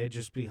today,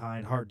 just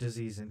behind heart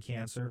disease and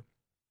cancer.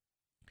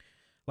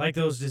 Like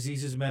those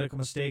diseases, medical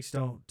mistakes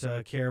don't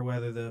care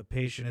whether the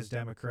patient is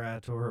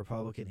Democrat or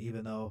Republican,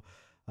 even though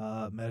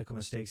medical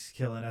mistakes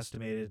kill an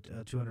estimated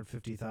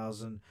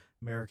 250,000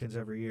 Americans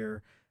every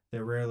year.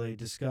 They're rarely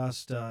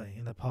discussed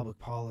in the public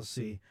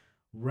policy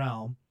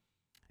realm.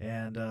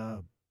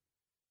 And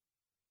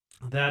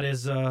that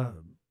is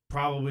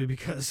probably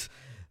because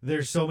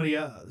there's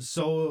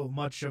so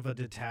much of a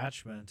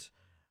detachment,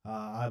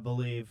 I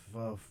believe,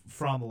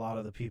 from a lot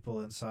of the people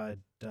inside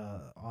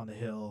on the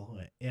Hill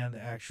and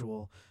the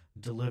actual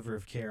delivery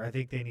of care. I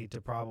think they need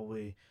to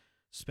probably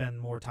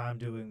spend more time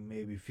doing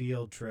maybe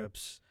field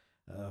trips,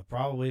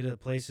 probably to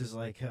places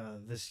like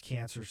this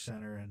cancer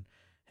center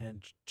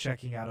and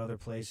checking out other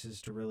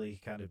places to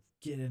really kind of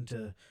get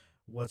into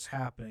what's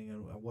happening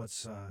and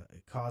what's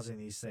causing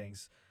these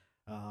things.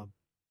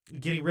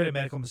 Getting rid of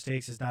medical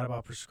mistakes is not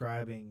about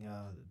prescribing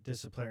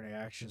disciplinary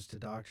actions to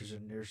doctors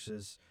and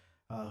nurses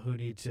who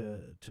need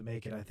to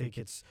make it. I think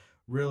it's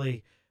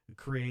really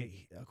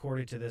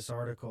according to this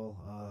article,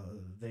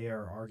 they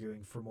are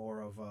arguing for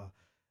more of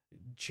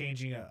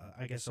changing,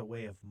 a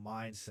way of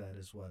mindset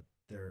is what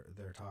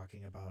they're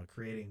talking about,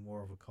 creating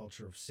more of a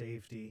culture of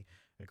safety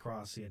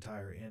across the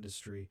entire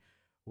industry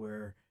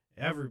where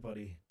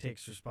everybody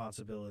takes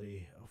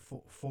responsibility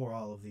for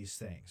all of these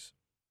things.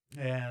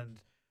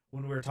 And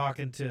when we were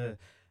talking to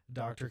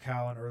Dr.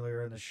 Cowan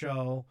earlier in the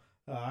show,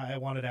 I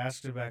wanted to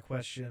ask him that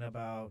question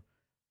about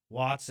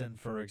Watson,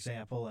 for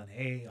example, and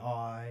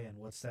AI and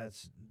what's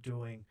that's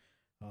doing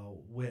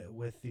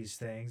with these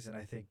things. And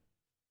I think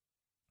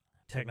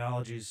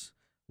technologies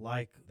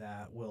like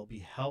that will be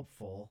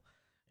helpful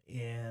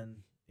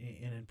in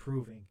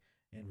improving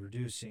and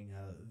reducing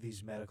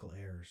these medical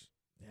errors.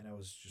 And it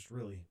was just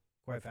really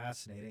quite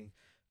fascinating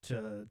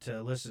to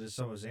listen to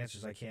some of his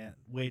answers. I can't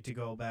wait to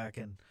go back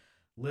and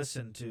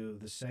listen to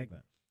the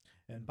segment.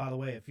 And by the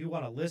way, if you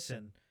want to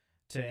listen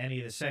to any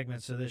of the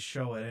segments of this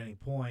show at any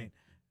point,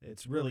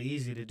 it's really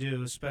easy to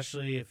do,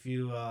 especially if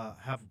you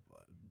have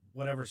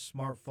whatever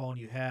smartphone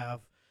you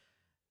have.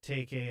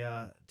 Take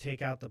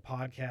out the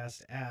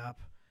podcast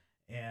app,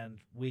 and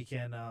we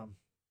can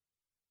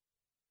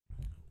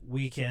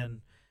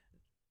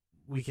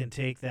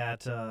take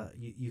that.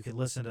 You can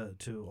listen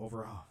to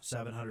over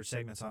 700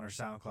 segments on our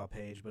SoundCloud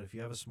page. But if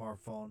you have a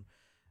smartphone,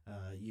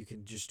 you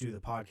can just do the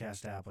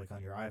podcast app, like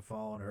on your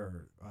iPhone,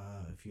 or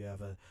if you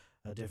have a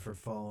different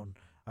phone.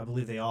 I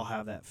believe they all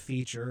have that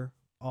feature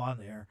on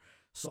there.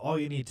 So all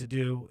you need to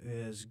do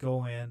is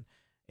go in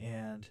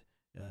and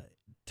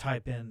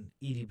type in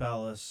Edie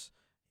Bellis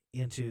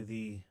into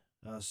the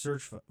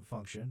search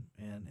function,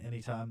 and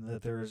anytime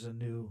that there is a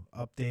new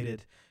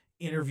updated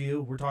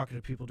interview, we're talking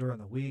to people during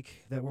the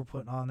week that we're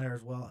putting on there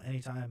as well.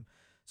 Anytime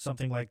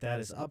something like that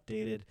is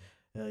updated,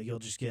 you'll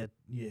just get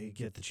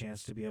the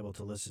chance to be able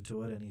to listen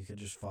to it, and you can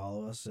just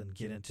follow us and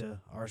get into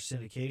our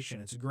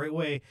syndication. It's a great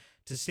way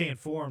to stay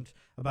informed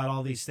about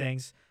all these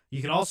things.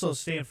 You can also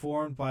stay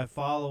informed by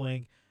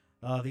following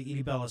the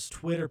Edie Bellis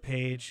Twitter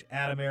page,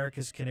 at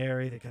America's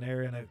Canary, the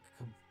canary in a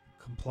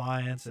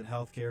compliance and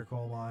healthcare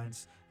coal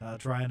mines,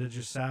 trying to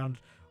just sound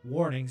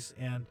warnings.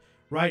 And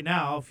right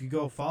now, if you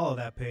go follow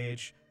that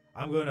page,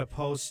 I'm going to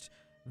post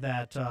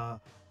that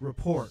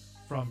report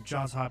from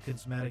Johns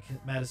Hopkins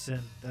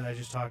Medicine that I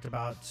just talked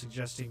about,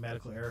 suggesting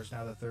medical errors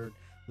now the third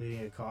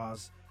leading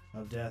cause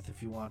of death.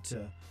 If you want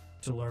to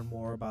learn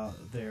more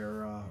about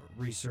their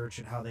research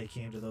and how they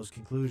came to those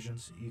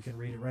conclusions, you can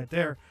read it right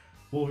there.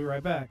 We'll be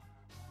right back.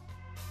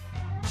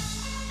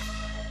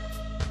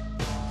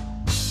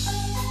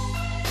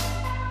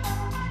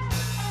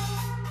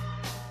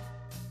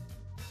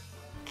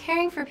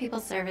 Caring for People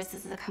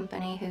Services is a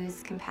company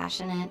who's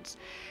compassionate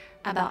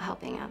about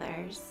helping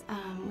others.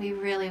 We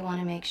really want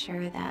to make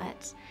sure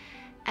that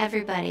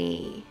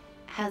everybody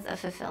has a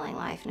fulfilling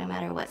life, no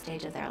matter what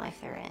stage of their life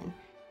they're in.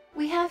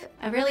 We have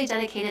a really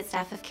dedicated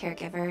staff of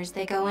caregivers.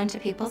 They go into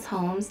people's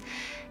homes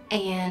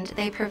and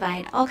they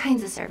provide all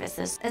kinds of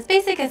services, as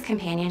basic as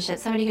companionship,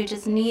 somebody who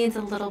just needs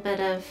a little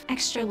bit of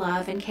extra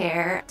love and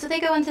care. So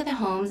they go into the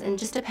homes, and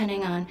just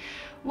depending on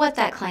what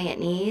that client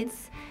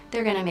needs,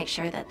 they're going to make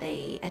sure that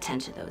they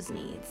attend to those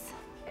needs.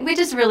 We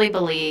just really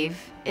believe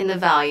in the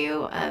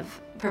value of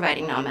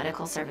providing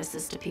non-medical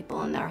services to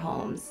people in their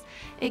homes.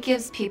 It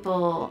gives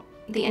people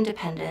the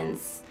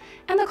independence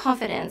and the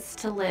confidence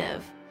to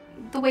live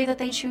the way that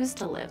they choose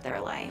to live their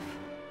life.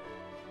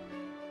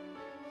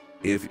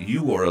 If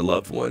you or a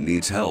loved one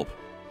needs help,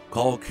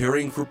 call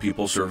Caring for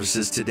People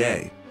Services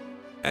today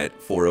at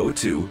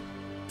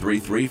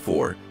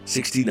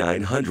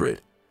 402-334-6900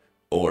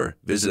 or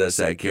visit us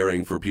at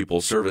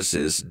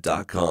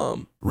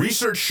caringforpeopleservices.com.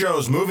 Research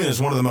shows moving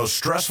is one of the most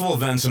stressful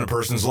events in a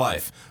person's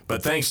life.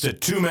 But thanks to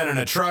Two Men in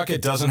a Truck,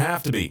 it doesn't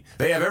have to be.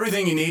 They have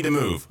everything you need to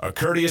move. A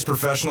courteous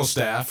professional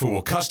staff who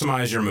will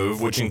customize your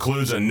move, which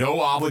includes a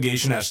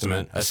no-obligation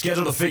estimate, a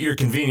schedule to fit your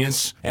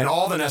convenience, and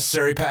all the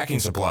necessary packing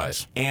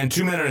supplies. And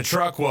Two Men in a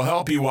Truck will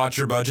help you watch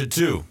your budget,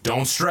 too.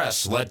 Don't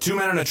stress. Let Two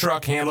Men in a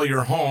Truck handle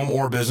your home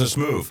or business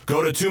move.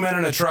 Go to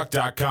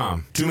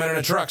twomeninatruck.com. Two Men in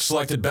a Truck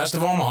selected Best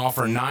of Omaha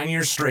for 9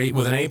 years straight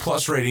with an A+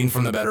 rating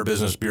from the Better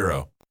Business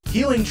Bureau.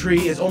 Healing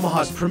Tree is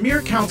Omaha's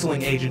premier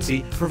counseling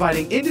agency,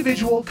 providing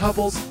individual,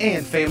 couples,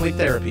 and family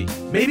therapy.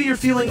 Maybe you're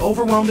feeling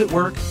overwhelmed at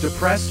work,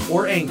 depressed,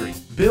 or angry.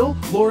 Bill,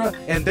 Laura,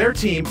 and their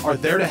team are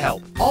there to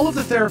help. All of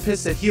the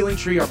therapists at Healing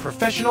Tree are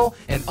professional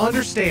and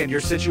understand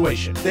your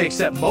situation. They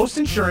accept most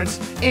insurance,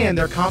 and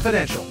they're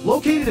confidential.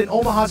 Located in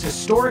Omaha's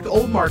historic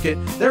Old Market,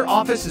 their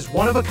office is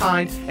one of a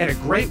kind and a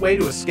great way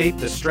to escape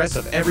the stress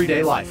of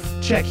everyday life.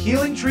 Check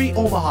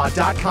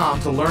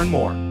HealingTreeOmaha.com to learn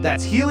more.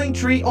 That's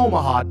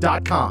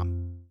HealingTreeOmaha.com.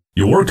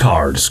 You worked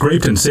hard,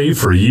 scraped and saved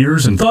for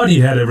years, and thought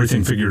you had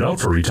everything figured out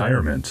for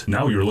retirement.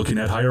 Now you're looking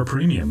at higher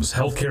premiums,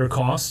 healthcare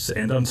costs,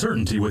 and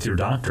uncertainty with your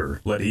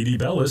doctor. Let Edie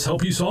Bellis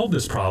help you solve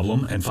this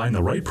problem and find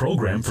the right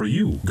program for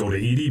you. Go to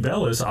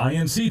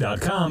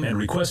edibellisinc.com and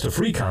request a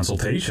free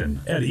consultation.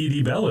 At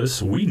Edie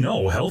Bellis, we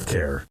know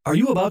healthcare. Are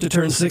you about to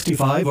turn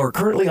 65 or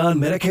currently on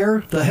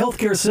Medicare? The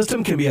healthcare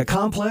system can be a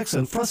complex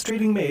and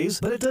frustrating maze,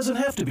 but it doesn't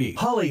have to be.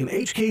 Holly and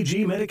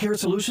HKG Medicare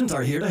Solutions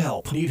are here to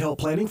help. Need help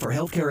planning for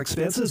healthcare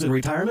expenses in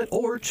retirement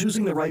or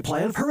choosing the right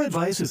plan, her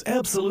advice is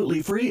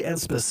absolutely free and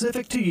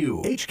specific to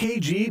you.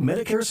 HKG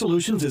Medicare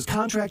Solutions is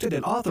contracted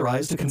and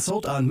authorized to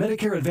consult on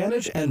Medicare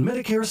Advantage and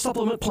Medicare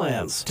Supplement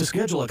plans. To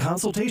schedule a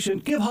consultation,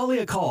 give Holly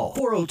a call.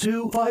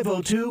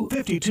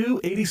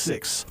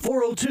 402-502-5286.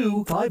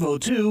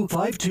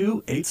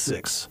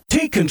 402-502-5286.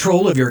 Take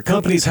control of your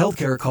company's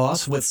healthcare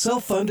costs with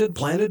self-funded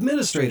plan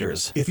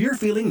administrators. If you're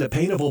feeling the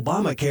pain of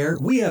Obamacare,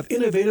 we have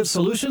innovative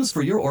solutions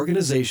for your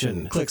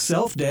organization. Click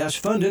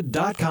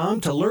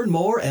self-funded.com to learn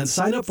more and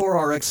sign up for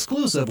our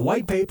exclusive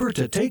white paper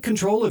to take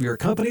control of your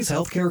company's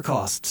healthcare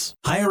costs.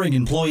 Hiring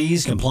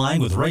employees,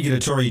 complying with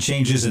regulatory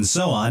changes, and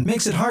so on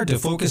makes it hard to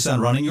focus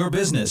on running your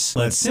business.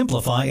 Let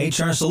Simplify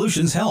HR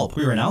Solutions help.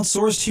 We're an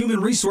outsourced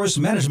human resource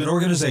management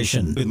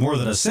organization with more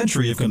than a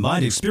century of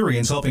combined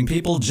experience helping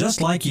people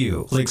just like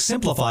you. Click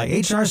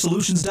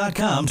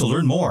simplifyhrsolutions.com to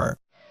learn more.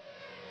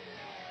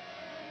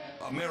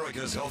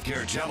 America's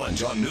Healthcare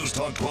Challenge on News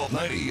Talk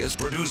 1290 is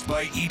produced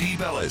by E.D.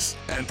 Bellis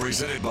and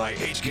presented by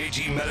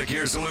HKG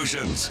Medicare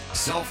Solutions,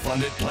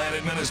 Self-Funded Plan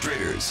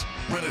Administrators,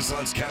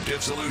 Renaissance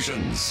Captive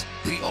Solutions,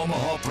 the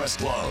Omaha Press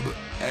Club,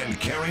 and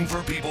Caring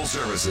for People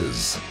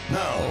Services.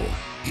 Now,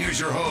 here's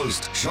your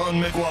host, Sean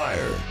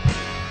McGuire.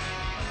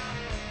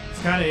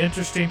 It's kind of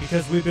interesting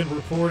because we've been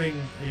reporting,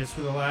 I guess,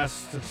 for the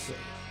last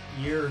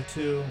year or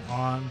two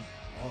on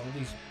all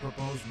these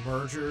proposed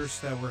mergers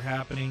that were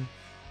happening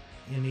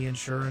in the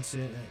insurance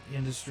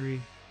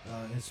industry,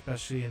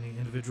 especially in the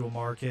individual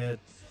market.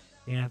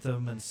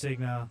 Anthem and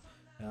Cigna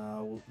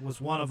was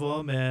one of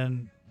them,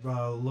 and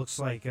looks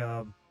like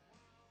the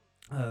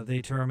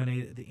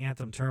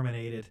Anthem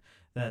terminated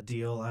that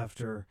deal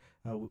after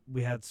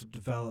we had some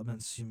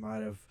developments. You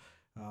might have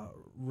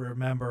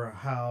remember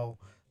how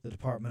the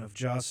Department of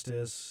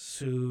Justice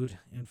sued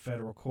in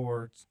federal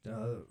court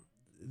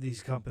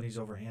these companies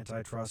over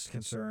antitrust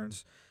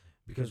concerns,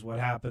 because what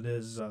happened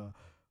is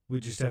we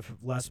just have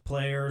less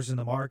players in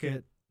the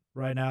market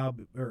right now,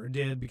 or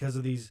did, because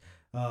of these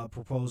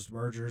proposed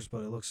mergers, but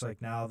it looks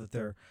like now that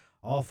they're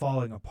all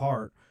falling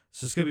apart.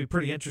 So it's going to be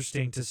pretty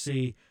interesting to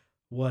see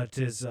what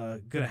is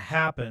going to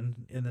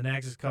happen in the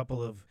next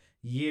couple of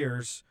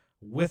years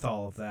with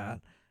all of that.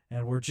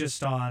 And we're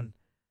just on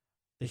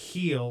the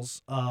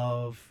heels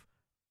of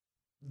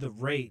the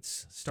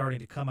rates starting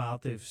to come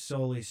out. They've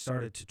slowly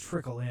started to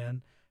trickle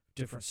in.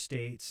 Different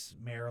states,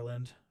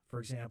 Maryland, for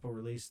example,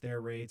 released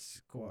their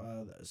rates,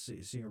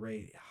 seeing a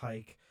rate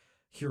hike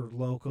here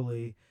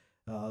locally.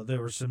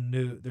 There's some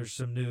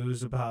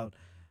news about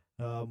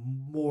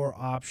more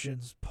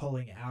options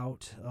pulling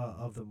out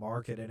of the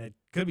market, and it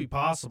could be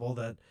possible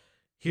that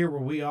here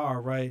where we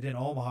are, right in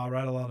Omaha,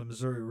 right along the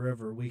Missouri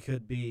River, we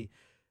could be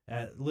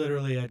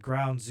literally at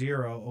ground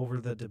zero over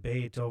the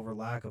debate over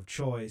lack of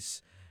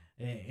choice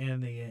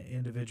in the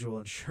individual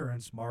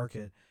insurance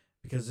market,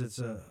 because it's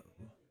a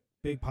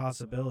big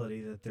possibility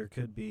that there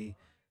could be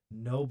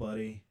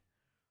nobody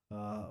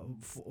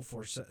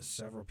for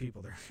several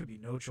people. There could be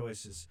no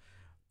choices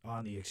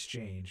on the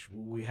exchange.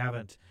 We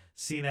haven't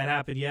seen that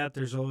happen yet.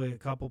 There's only a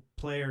couple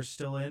players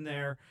still in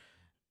there,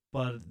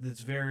 but it's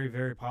very,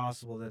 very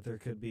possible that there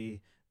could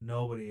be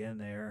nobody in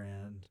there.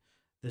 And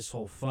this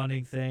whole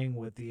funding thing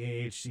with the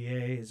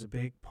AHCA is a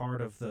big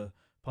part of the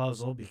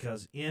puzzle,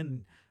 because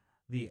in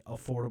the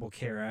Affordable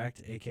Care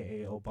Act,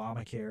 aka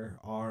Obamacare,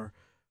 are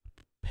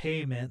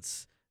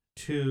payments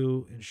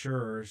to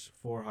insurers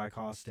for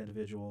high-cost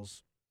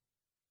individuals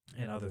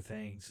and other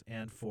things,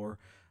 and for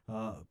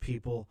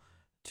people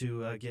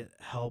to get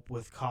help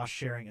with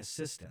cost-sharing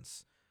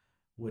assistance,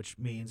 which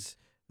means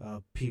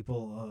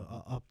people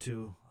up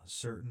to a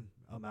certain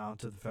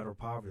amount of the federal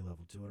poverty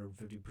level,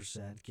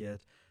 250%,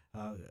 get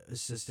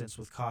assistance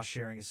with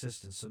cost-sharing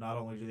assistance. So not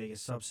only do they get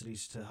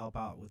subsidies to help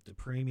out with the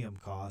premium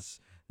costs,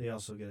 they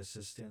also get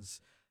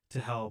assistance to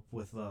help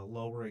with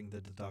lowering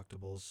the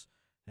deductibles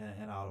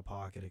and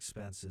out-of-pocket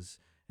expenses.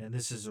 And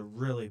this is a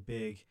really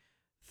big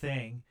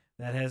thing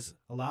that has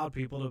allowed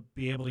people to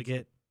be able to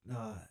get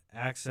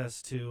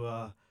access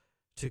to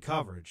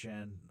coverage.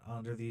 And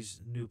under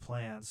these new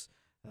plans,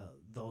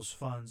 those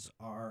funds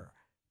are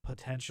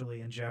potentially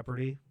in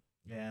jeopardy,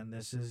 and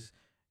this is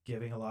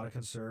giving a lot of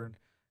concern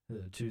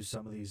to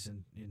some of these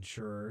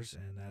insurers,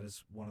 and that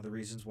is one of the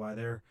reasons why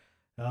they're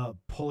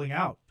pulling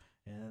out.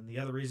 And the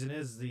other reason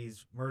is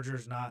these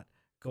mergers not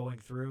going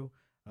through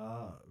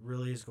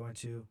really is going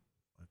to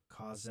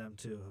cause them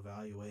to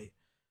evaluate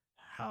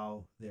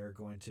how they're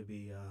going to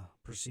be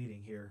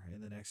proceeding here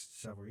in the next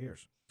several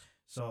years.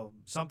 So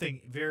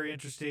something very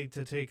interesting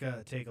to take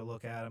a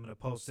look at. I'm going to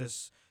post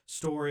this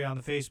story on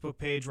the Facebook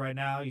page right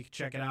now. You can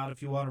check it out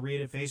if you want to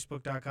read it.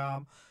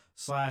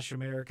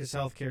 Facebook.com/America's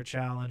Healthcare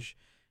Challenge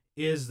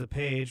is the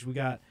page. We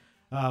got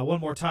one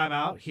more time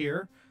out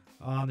here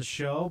on the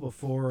show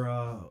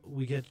before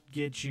we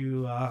get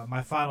you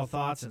my final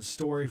thoughts and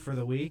story for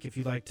the week. If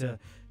you'd like to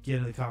get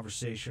into the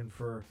conversation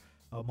for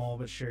a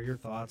moment, share your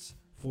thoughts.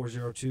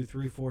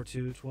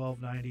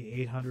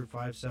 402-342-1290,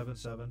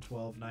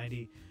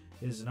 800-577-1290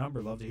 is the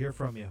number. Love to hear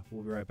from you.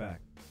 We'll be right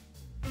back.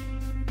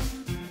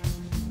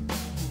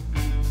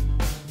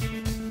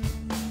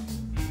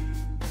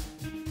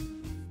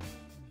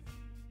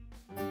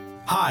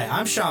 Hi,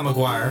 I'm Sean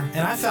McGuire,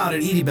 and I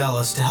founded Edie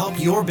Bellis to help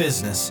your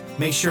business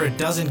make sure it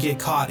doesn't get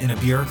caught in a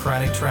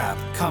bureaucratic trap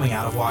coming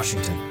out of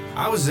Washington.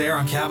 I was there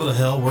on Capitol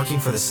Hill working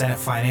for the Senate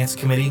Finance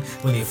Committee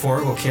when the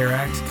Affordable Care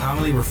Act,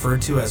 commonly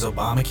referred to as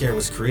Obamacare,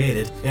 was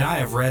created, and I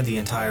have read the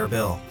entire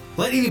bill.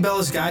 Let Edie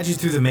Bellis guide you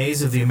through the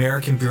maze of the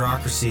American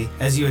bureaucracy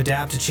as you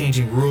adapt to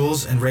changing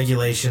rules and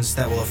regulations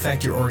that will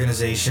affect your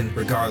organization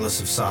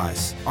regardless of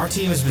size. Our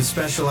team has been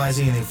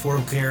specializing in the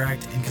Affordable Care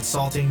Act and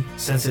consulting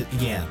since it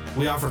began.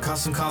 We offer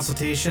custom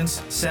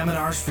consultations,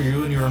 seminars for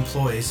you and your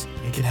employees,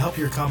 and can help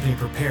your company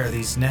prepare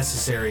these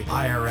necessary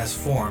IRS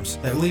forms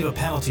that leave a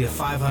penalty of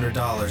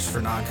 $500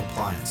 for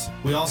non-compliance.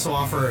 We also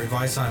offer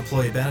advice on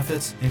employee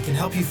benefits and can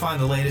help you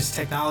find the latest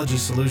technology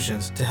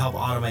solutions to help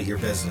automate your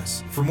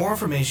business. For more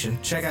information,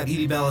 check out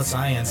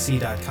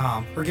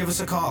edibellisinc.com or give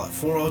us a call at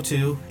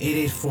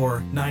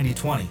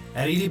 402-884-9020.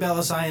 At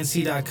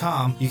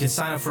edibellisinc.com, you can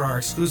sign up for our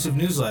exclusive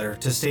newsletter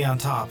to stay on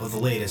top of the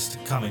latest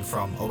coming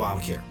from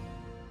Obamacare.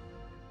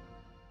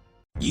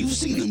 You've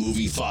seen the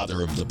movie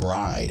Father of the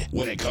Bride.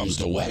 When it comes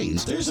to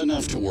weddings, there's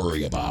enough to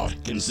worry about.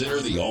 Consider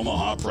the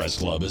Omaha Press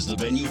Club as the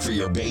venue for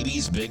your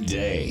baby's big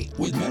day.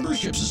 With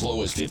memberships as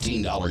low as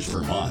 $15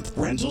 per month,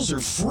 rentals are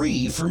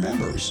free for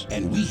members.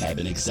 And we have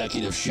an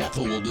executive chef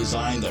who will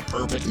design the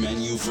perfect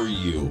menu for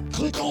you.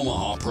 Click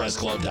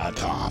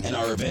omahapressclub.com and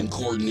our event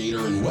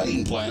coordinator and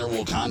wedding planner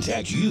will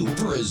contact you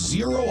for a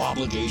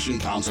zero-obligation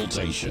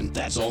consultation.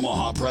 That's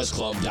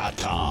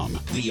omahapressclub.com.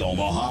 The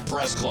Omaha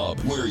Press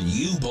Club, where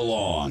you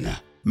belong.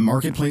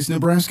 Marketplace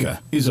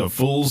Nebraska is a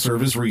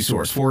full-service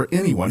resource for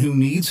anyone who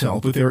needs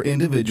help with their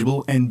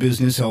individual and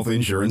business health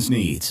insurance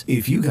needs.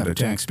 If you got a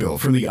tax bill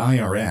from the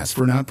IRS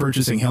for not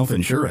purchasing health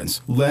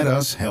insurance, let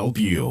us help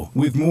you.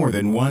 With more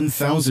than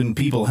 1,000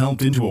 people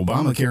helped into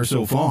Obamacare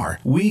so far,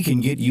 we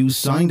can get you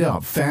signed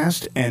up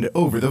fast and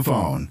over the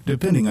phone.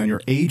 Depending on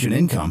your age and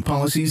income,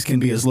 policies can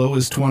be as low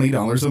as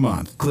 $20 a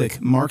month. Click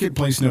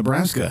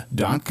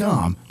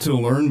marketplacenebraska.com to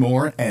learn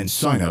more and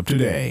sign up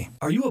today.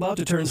 Are you about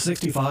to turn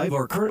 65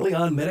 or currently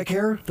on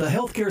Medicare? The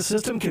healthcare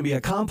system can be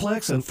a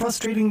complex and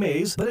frustrating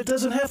maze, but it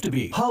doesn't have to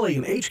be. Holly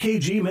and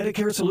HKG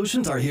Medicare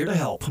Solutions are here to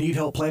help. Need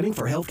help planning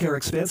for healthcare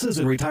expenses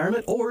in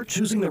retirement or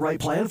choosing the right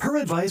plan? Her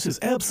advice is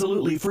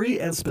absolutely free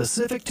and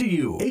specific to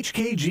you.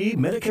 HKG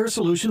Medicare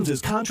Solutions is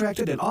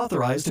contracted and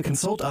authorized to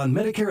consult on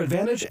Medicare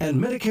Advantage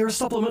and Medicare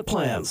Supplement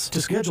plans.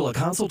 To schedule a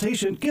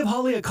consultation, give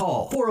Holly a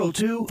call.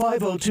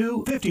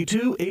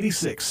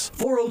 402-502-5286.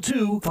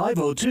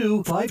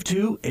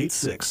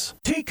 402-502-5286.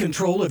 Take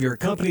control of your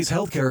company's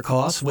healthcare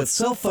costs with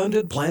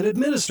self-funded plan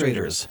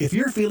administrators. If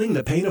you're feeling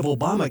the pain of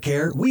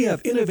Obamacare, we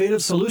have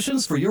innovative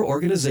solutions for your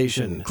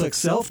organization. Click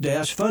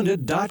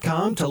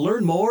self-funded.com to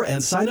learn more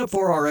and sign up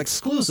for our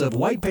exclusive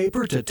white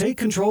paper to take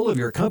control of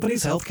your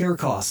company's healthcare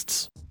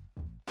costs.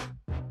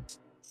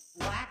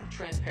 Lack of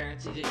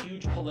transparency is a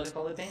huge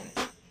political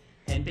advantage.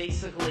 And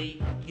basically,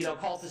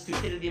 call it the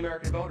stupidity of the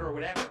American voter or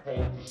whatever.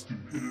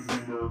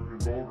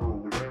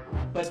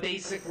 But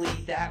basically,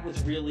 that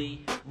was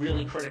really,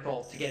 really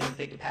critical to get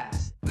anything to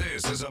pass.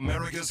 This is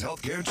America's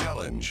Healthcare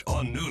Challenge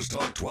on News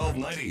Talk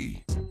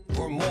 1290.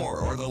 For more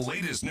or the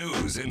latest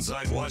news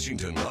inside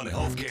Washington on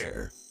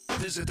healthcare,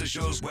 visit the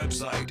show's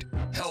website,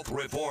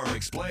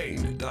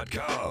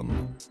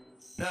 healthreformexplained.com.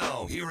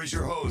 Now, here is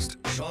your host,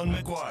 Sean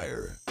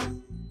McGuire.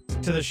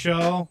 To the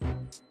show.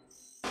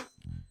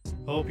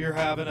 Hope you're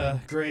having a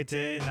great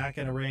day. Not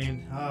going to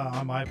rain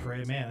on my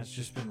parade. Man, it's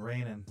just been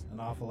raining an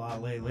awful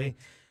lot lately,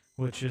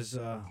 which is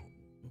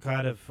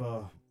kind of,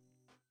 I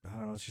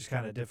don't know, it's just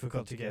kind of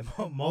difficult to get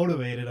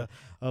motivated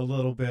a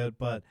little bit.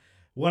 But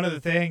one of the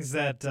things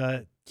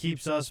that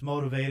keeps us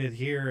motivated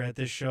here at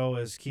this show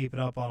is keeping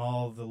up on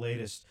all of the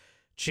latest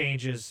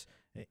changes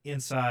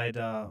inside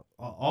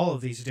all of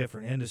these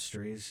different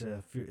industries.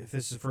 If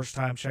this is the first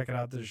time checking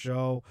out the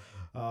show,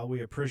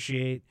 we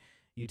appreciate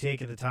you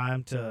taking the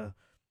time to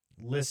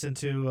listen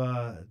to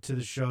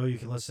the show. You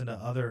can listen to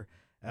other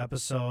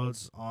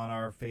episodes on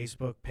our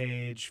Facebook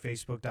page,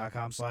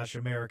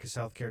 facebook.com/America's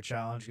Healthcare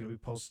Challenge. Going to be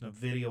posting a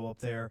video up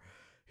there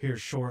here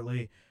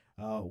shortly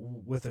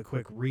with a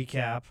quick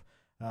recap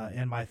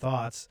and my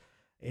thoughts.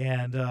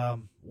 And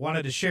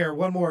wanted to share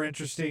one more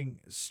interesting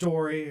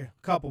story, a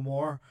couple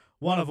more.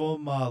 One of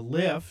them,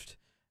 Lyft,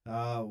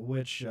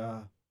 which,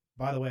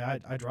 by the way,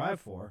 I drive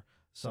for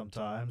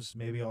sometimes.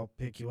 Maybe I'll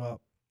pick you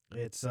up.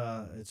 It's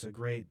a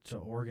great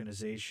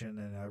organization,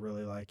 and I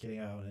really like getting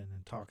out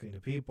and talking to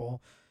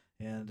people,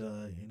 and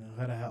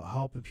kind of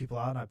helping people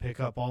out. And I pick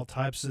up all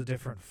types of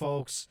different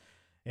folks,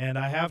 and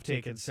I have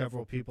taken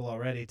several people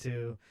already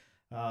to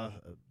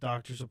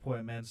doctor's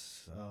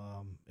appointments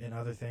and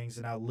other things.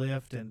 And now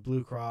Lyft and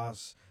Blue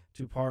Cross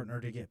to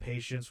partner to get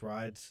patients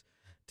rides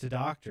to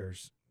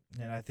doctors,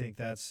 and I think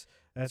that's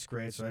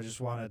great. So I just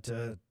wanted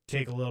to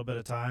take a little bit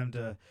of time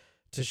to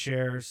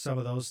share some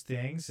of those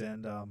things.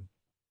 And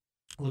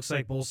looks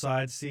like both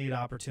sides see an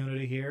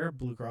opportunity here.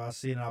 Blue Cross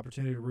see an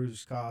opportunity to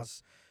reduce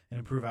costs and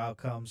improve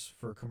outcomes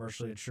for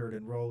commercially insured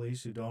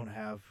enrollees who don't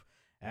have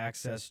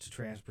access to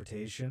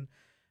transportation.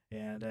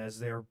 And as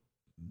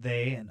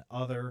they and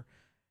other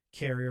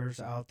carriers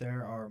out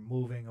there are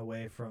moving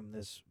away from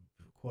this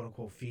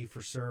quote-unquote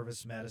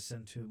fee-for-service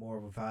medicine to more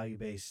of a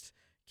value-based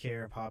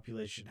care,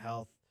 population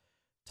health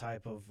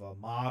type of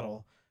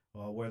model,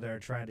 where they're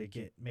trying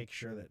to make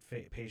sure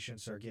that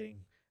patients are getting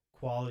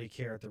quality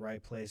care at the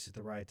right place at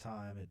the right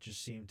time. It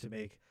just seemed to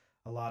make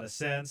a lot of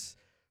sense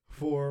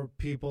for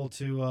people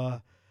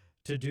to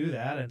do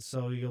that, and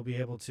so you'll be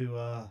able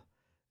to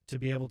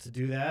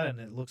do that. And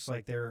it looks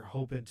like they're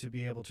hoping to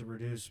be able to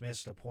reduce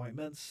missed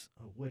appointments,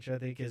 which I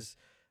think is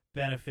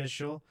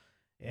beneficial.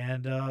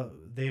 And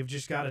they've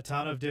just got a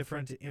ton of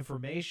different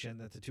information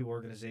that the two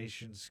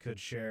organizations could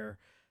share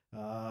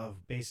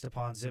based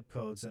upon zip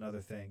codes and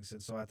other things.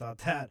 And so I thought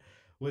that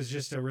was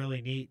just a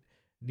really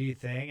neat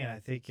thing, and I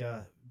think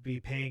be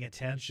paying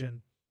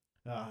attention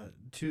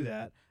to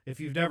that. If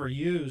you've never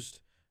used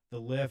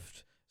the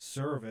Lyft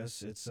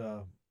service, it's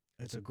a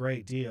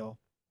great deal.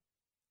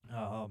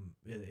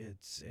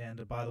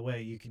 And by the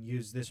way, you can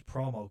use this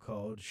promo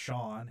code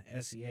Sean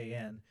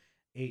SEAN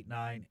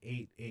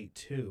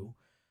 89882.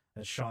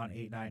 That's Sean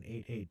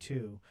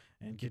 89882,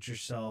 and get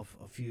yourself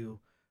a few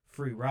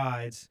free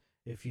rides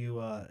if you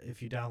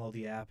download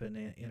the app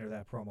and enter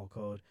that promo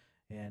code,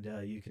 and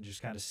you can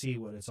just kind of see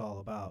what it's all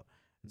about.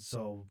 And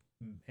so,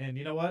 and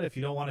you know what? If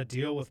you don't want to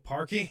deal with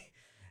parking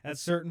at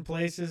certain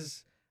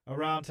places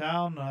around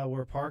town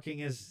where parking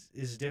is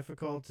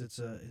difficult, it's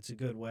a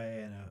good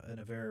way and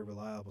a very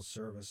reliable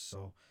service.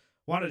 So,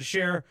 wanted to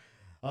share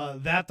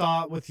that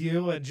thought with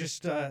you, and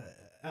just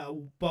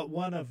but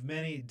one of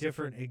many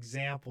different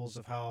examples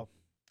of how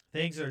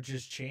things are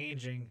just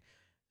changing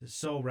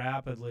so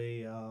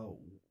rapidly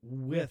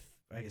with,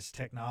 I guess,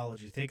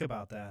 technology. Think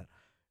about that.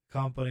 A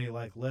company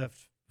like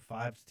Lyft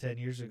 5 to 10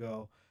 years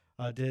ago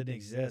didn't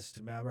exist.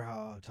 Remember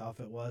how tough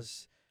it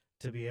was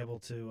to be able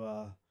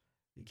to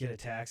get a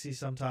taxi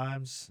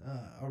sometimes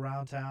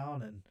around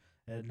town,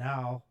 and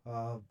now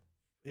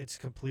it's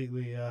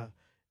completely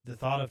the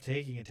thought of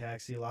taking a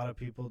taxi. A lot of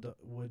people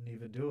wouldn't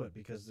even do it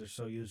because they're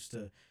so used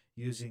to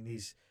using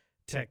these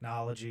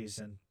technologies.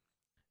 And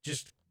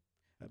just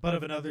but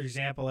of another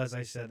example, as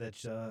I said,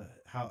 that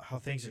how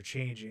things are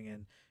changing,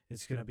 and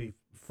it's going to be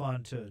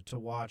fun to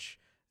watch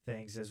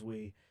things as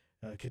we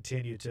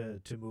continue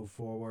to move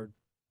forward.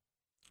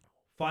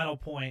 Final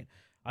point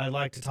I'd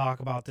like to talk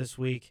about this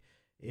week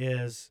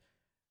is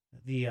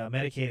the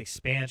Medicaid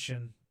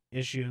expansion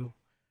issue,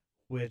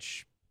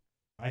 which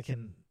I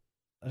can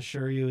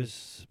assure you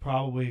is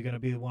probably going to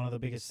be one of the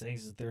biggest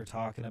things that they're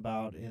talking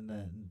about in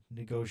the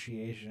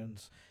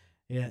negotiations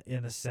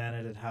in the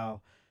Senate, and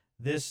how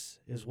this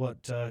is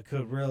what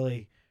could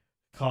really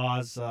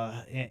cause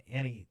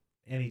any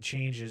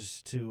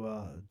changes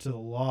to the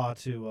law,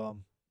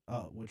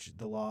 which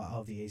the law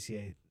of the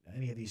ACA,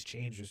 any of these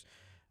changes.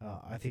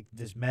 I think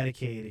this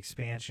Medicaid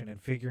expansion and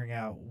figuring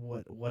out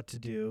what to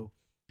do,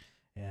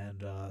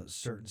 and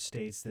certain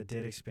states that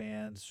did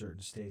expand, certain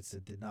states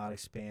that did not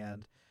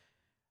expand.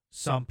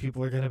 Some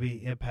people are going to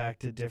be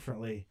impacted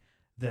differently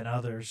than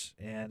others,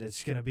 and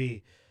it's going to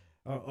be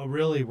a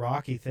really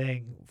rocky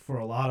thing for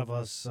a lot of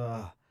us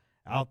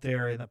out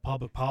there in the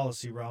public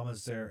policy realm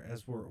as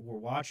we're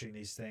watching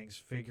these things,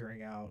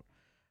 figuring out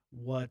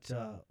what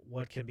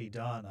can be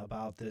done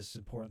about this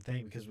important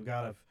thing, because we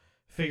got to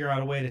figure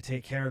out a way to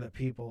take care of the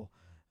people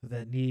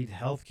that need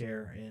health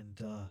care,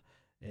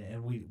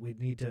 and we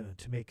need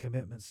to make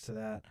commitments to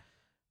that.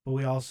 But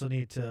we also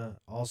need to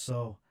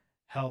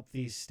help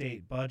these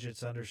state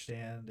budgets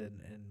understand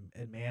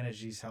and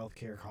manage these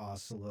healthcare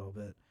costs a little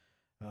bit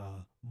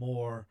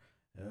more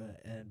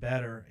and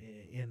better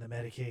in the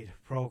Medicaid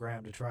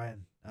program, to try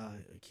and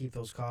keep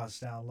those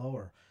costs down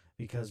lower,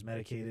 because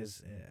Medicaid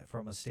is,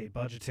 from a state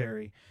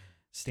budgetary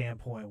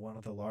standpoint, one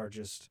of the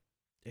largest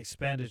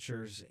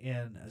expenditures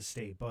in a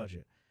state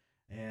budget.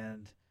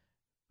 And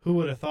who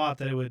would have thought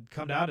that it would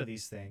come down to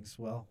these things?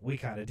 Well, we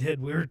kind of did.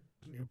 We were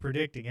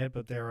predicting it,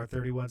 but there are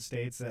 31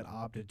 states that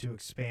opted to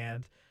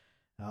expand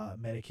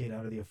Medicaid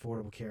under the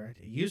Affordable Care Act.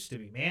 It used to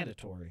be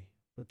mandatory,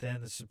 but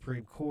then the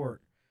Supreme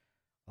Court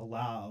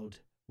allowed,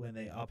 when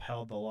they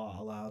upheld the law,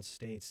 allowed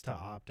states to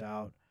opt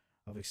out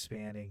of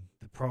expanding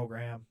the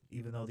program,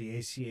 even though the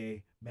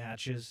ACA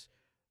matches,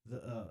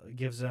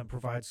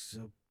 provides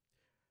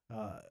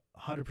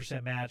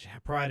 100% match,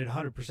 provided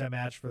 100%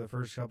 match for the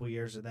first couple of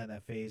years, and then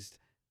that phased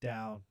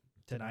down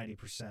to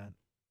 90%.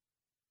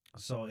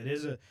 So it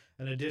is an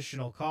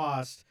additional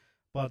cost,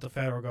 but the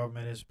federal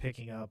government is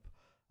picking up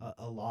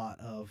a lot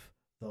of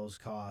those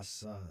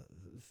costs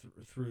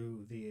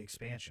through the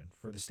expansion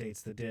for the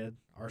states that did.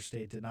 Our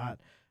state did not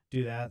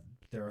do that.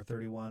 There are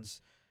 31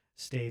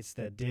 states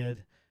that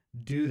did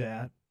do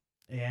that.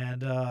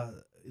 And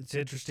it's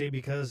interesting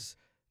because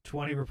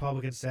 20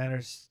 Republican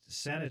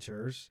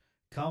senators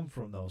come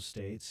from those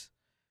states,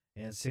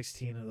 and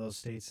 16 of those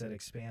states that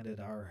expanded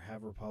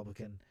have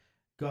Republican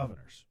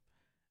governors.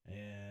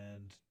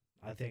 And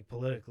I think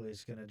politically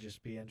it's going to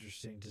just be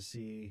interesting to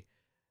see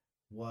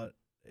what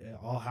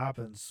all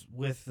happens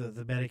with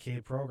the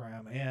Medicaid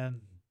program,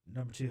 and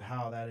number two,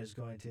 how that is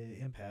going to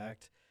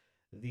impact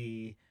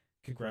the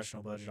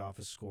Congressional Budget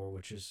Office score,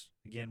 which is,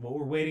 again, what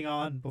we're waiting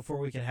on before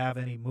we can have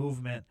any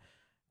movement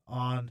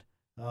on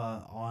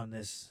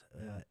this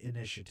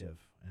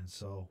initiative. And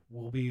so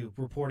we'll be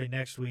reporting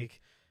next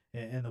week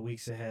and the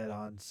weeks ahead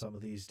on some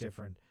of these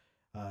different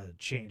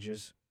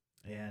changes.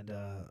 And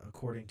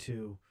according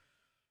to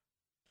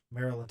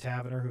Marilyn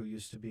Tavenner, who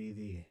used to be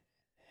the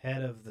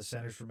head of the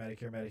Centers for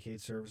Medicare and Medicaid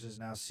Services,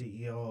 now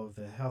CEO of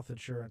the Health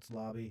Insurance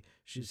Lobby,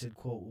 she said,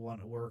 quote, "We want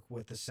to work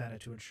with the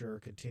Senate to ensure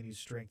continued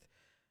strength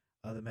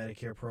of the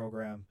Medicare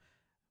program,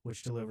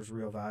 which delivers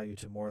real value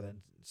to more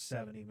than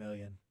 70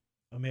 million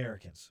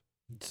Americans."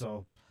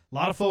 So a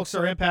lot of folks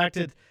are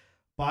impacted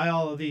by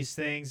all of these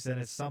things,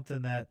 and it's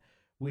something that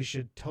we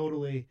should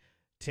totally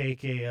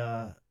take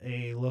a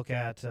look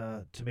at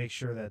to make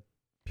sure that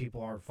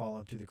people aren't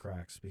falling through the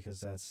cracks,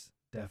 because that's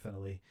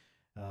definitely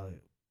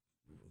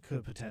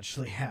could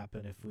potentially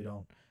happen if we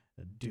don't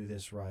do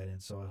this right.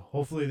 And so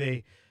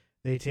hopefully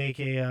they take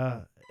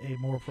a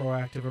more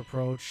proactive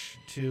approach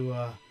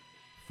to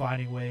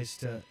finding ways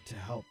to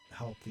help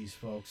these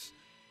folks.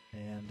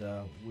 And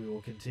we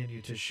will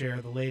continue to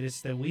share the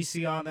latest that we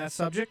see on that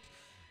subject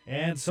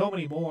and so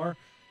many more.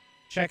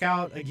 Check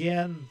out,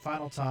 again,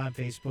 final time,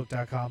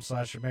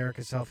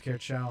 facebook.com/America's Healthcare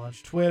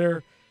Challenge,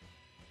 Twitter,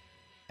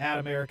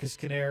 @America's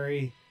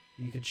Canary.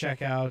 You can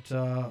check out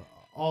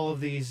all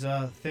of these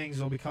things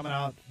will be coming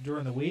out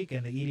during the week,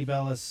 and the Edie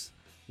Bellis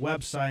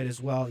website as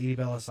well,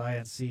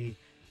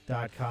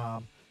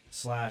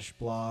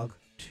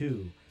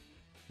 edibellisinc.com/blog2.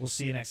 We'll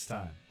see you next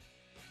time.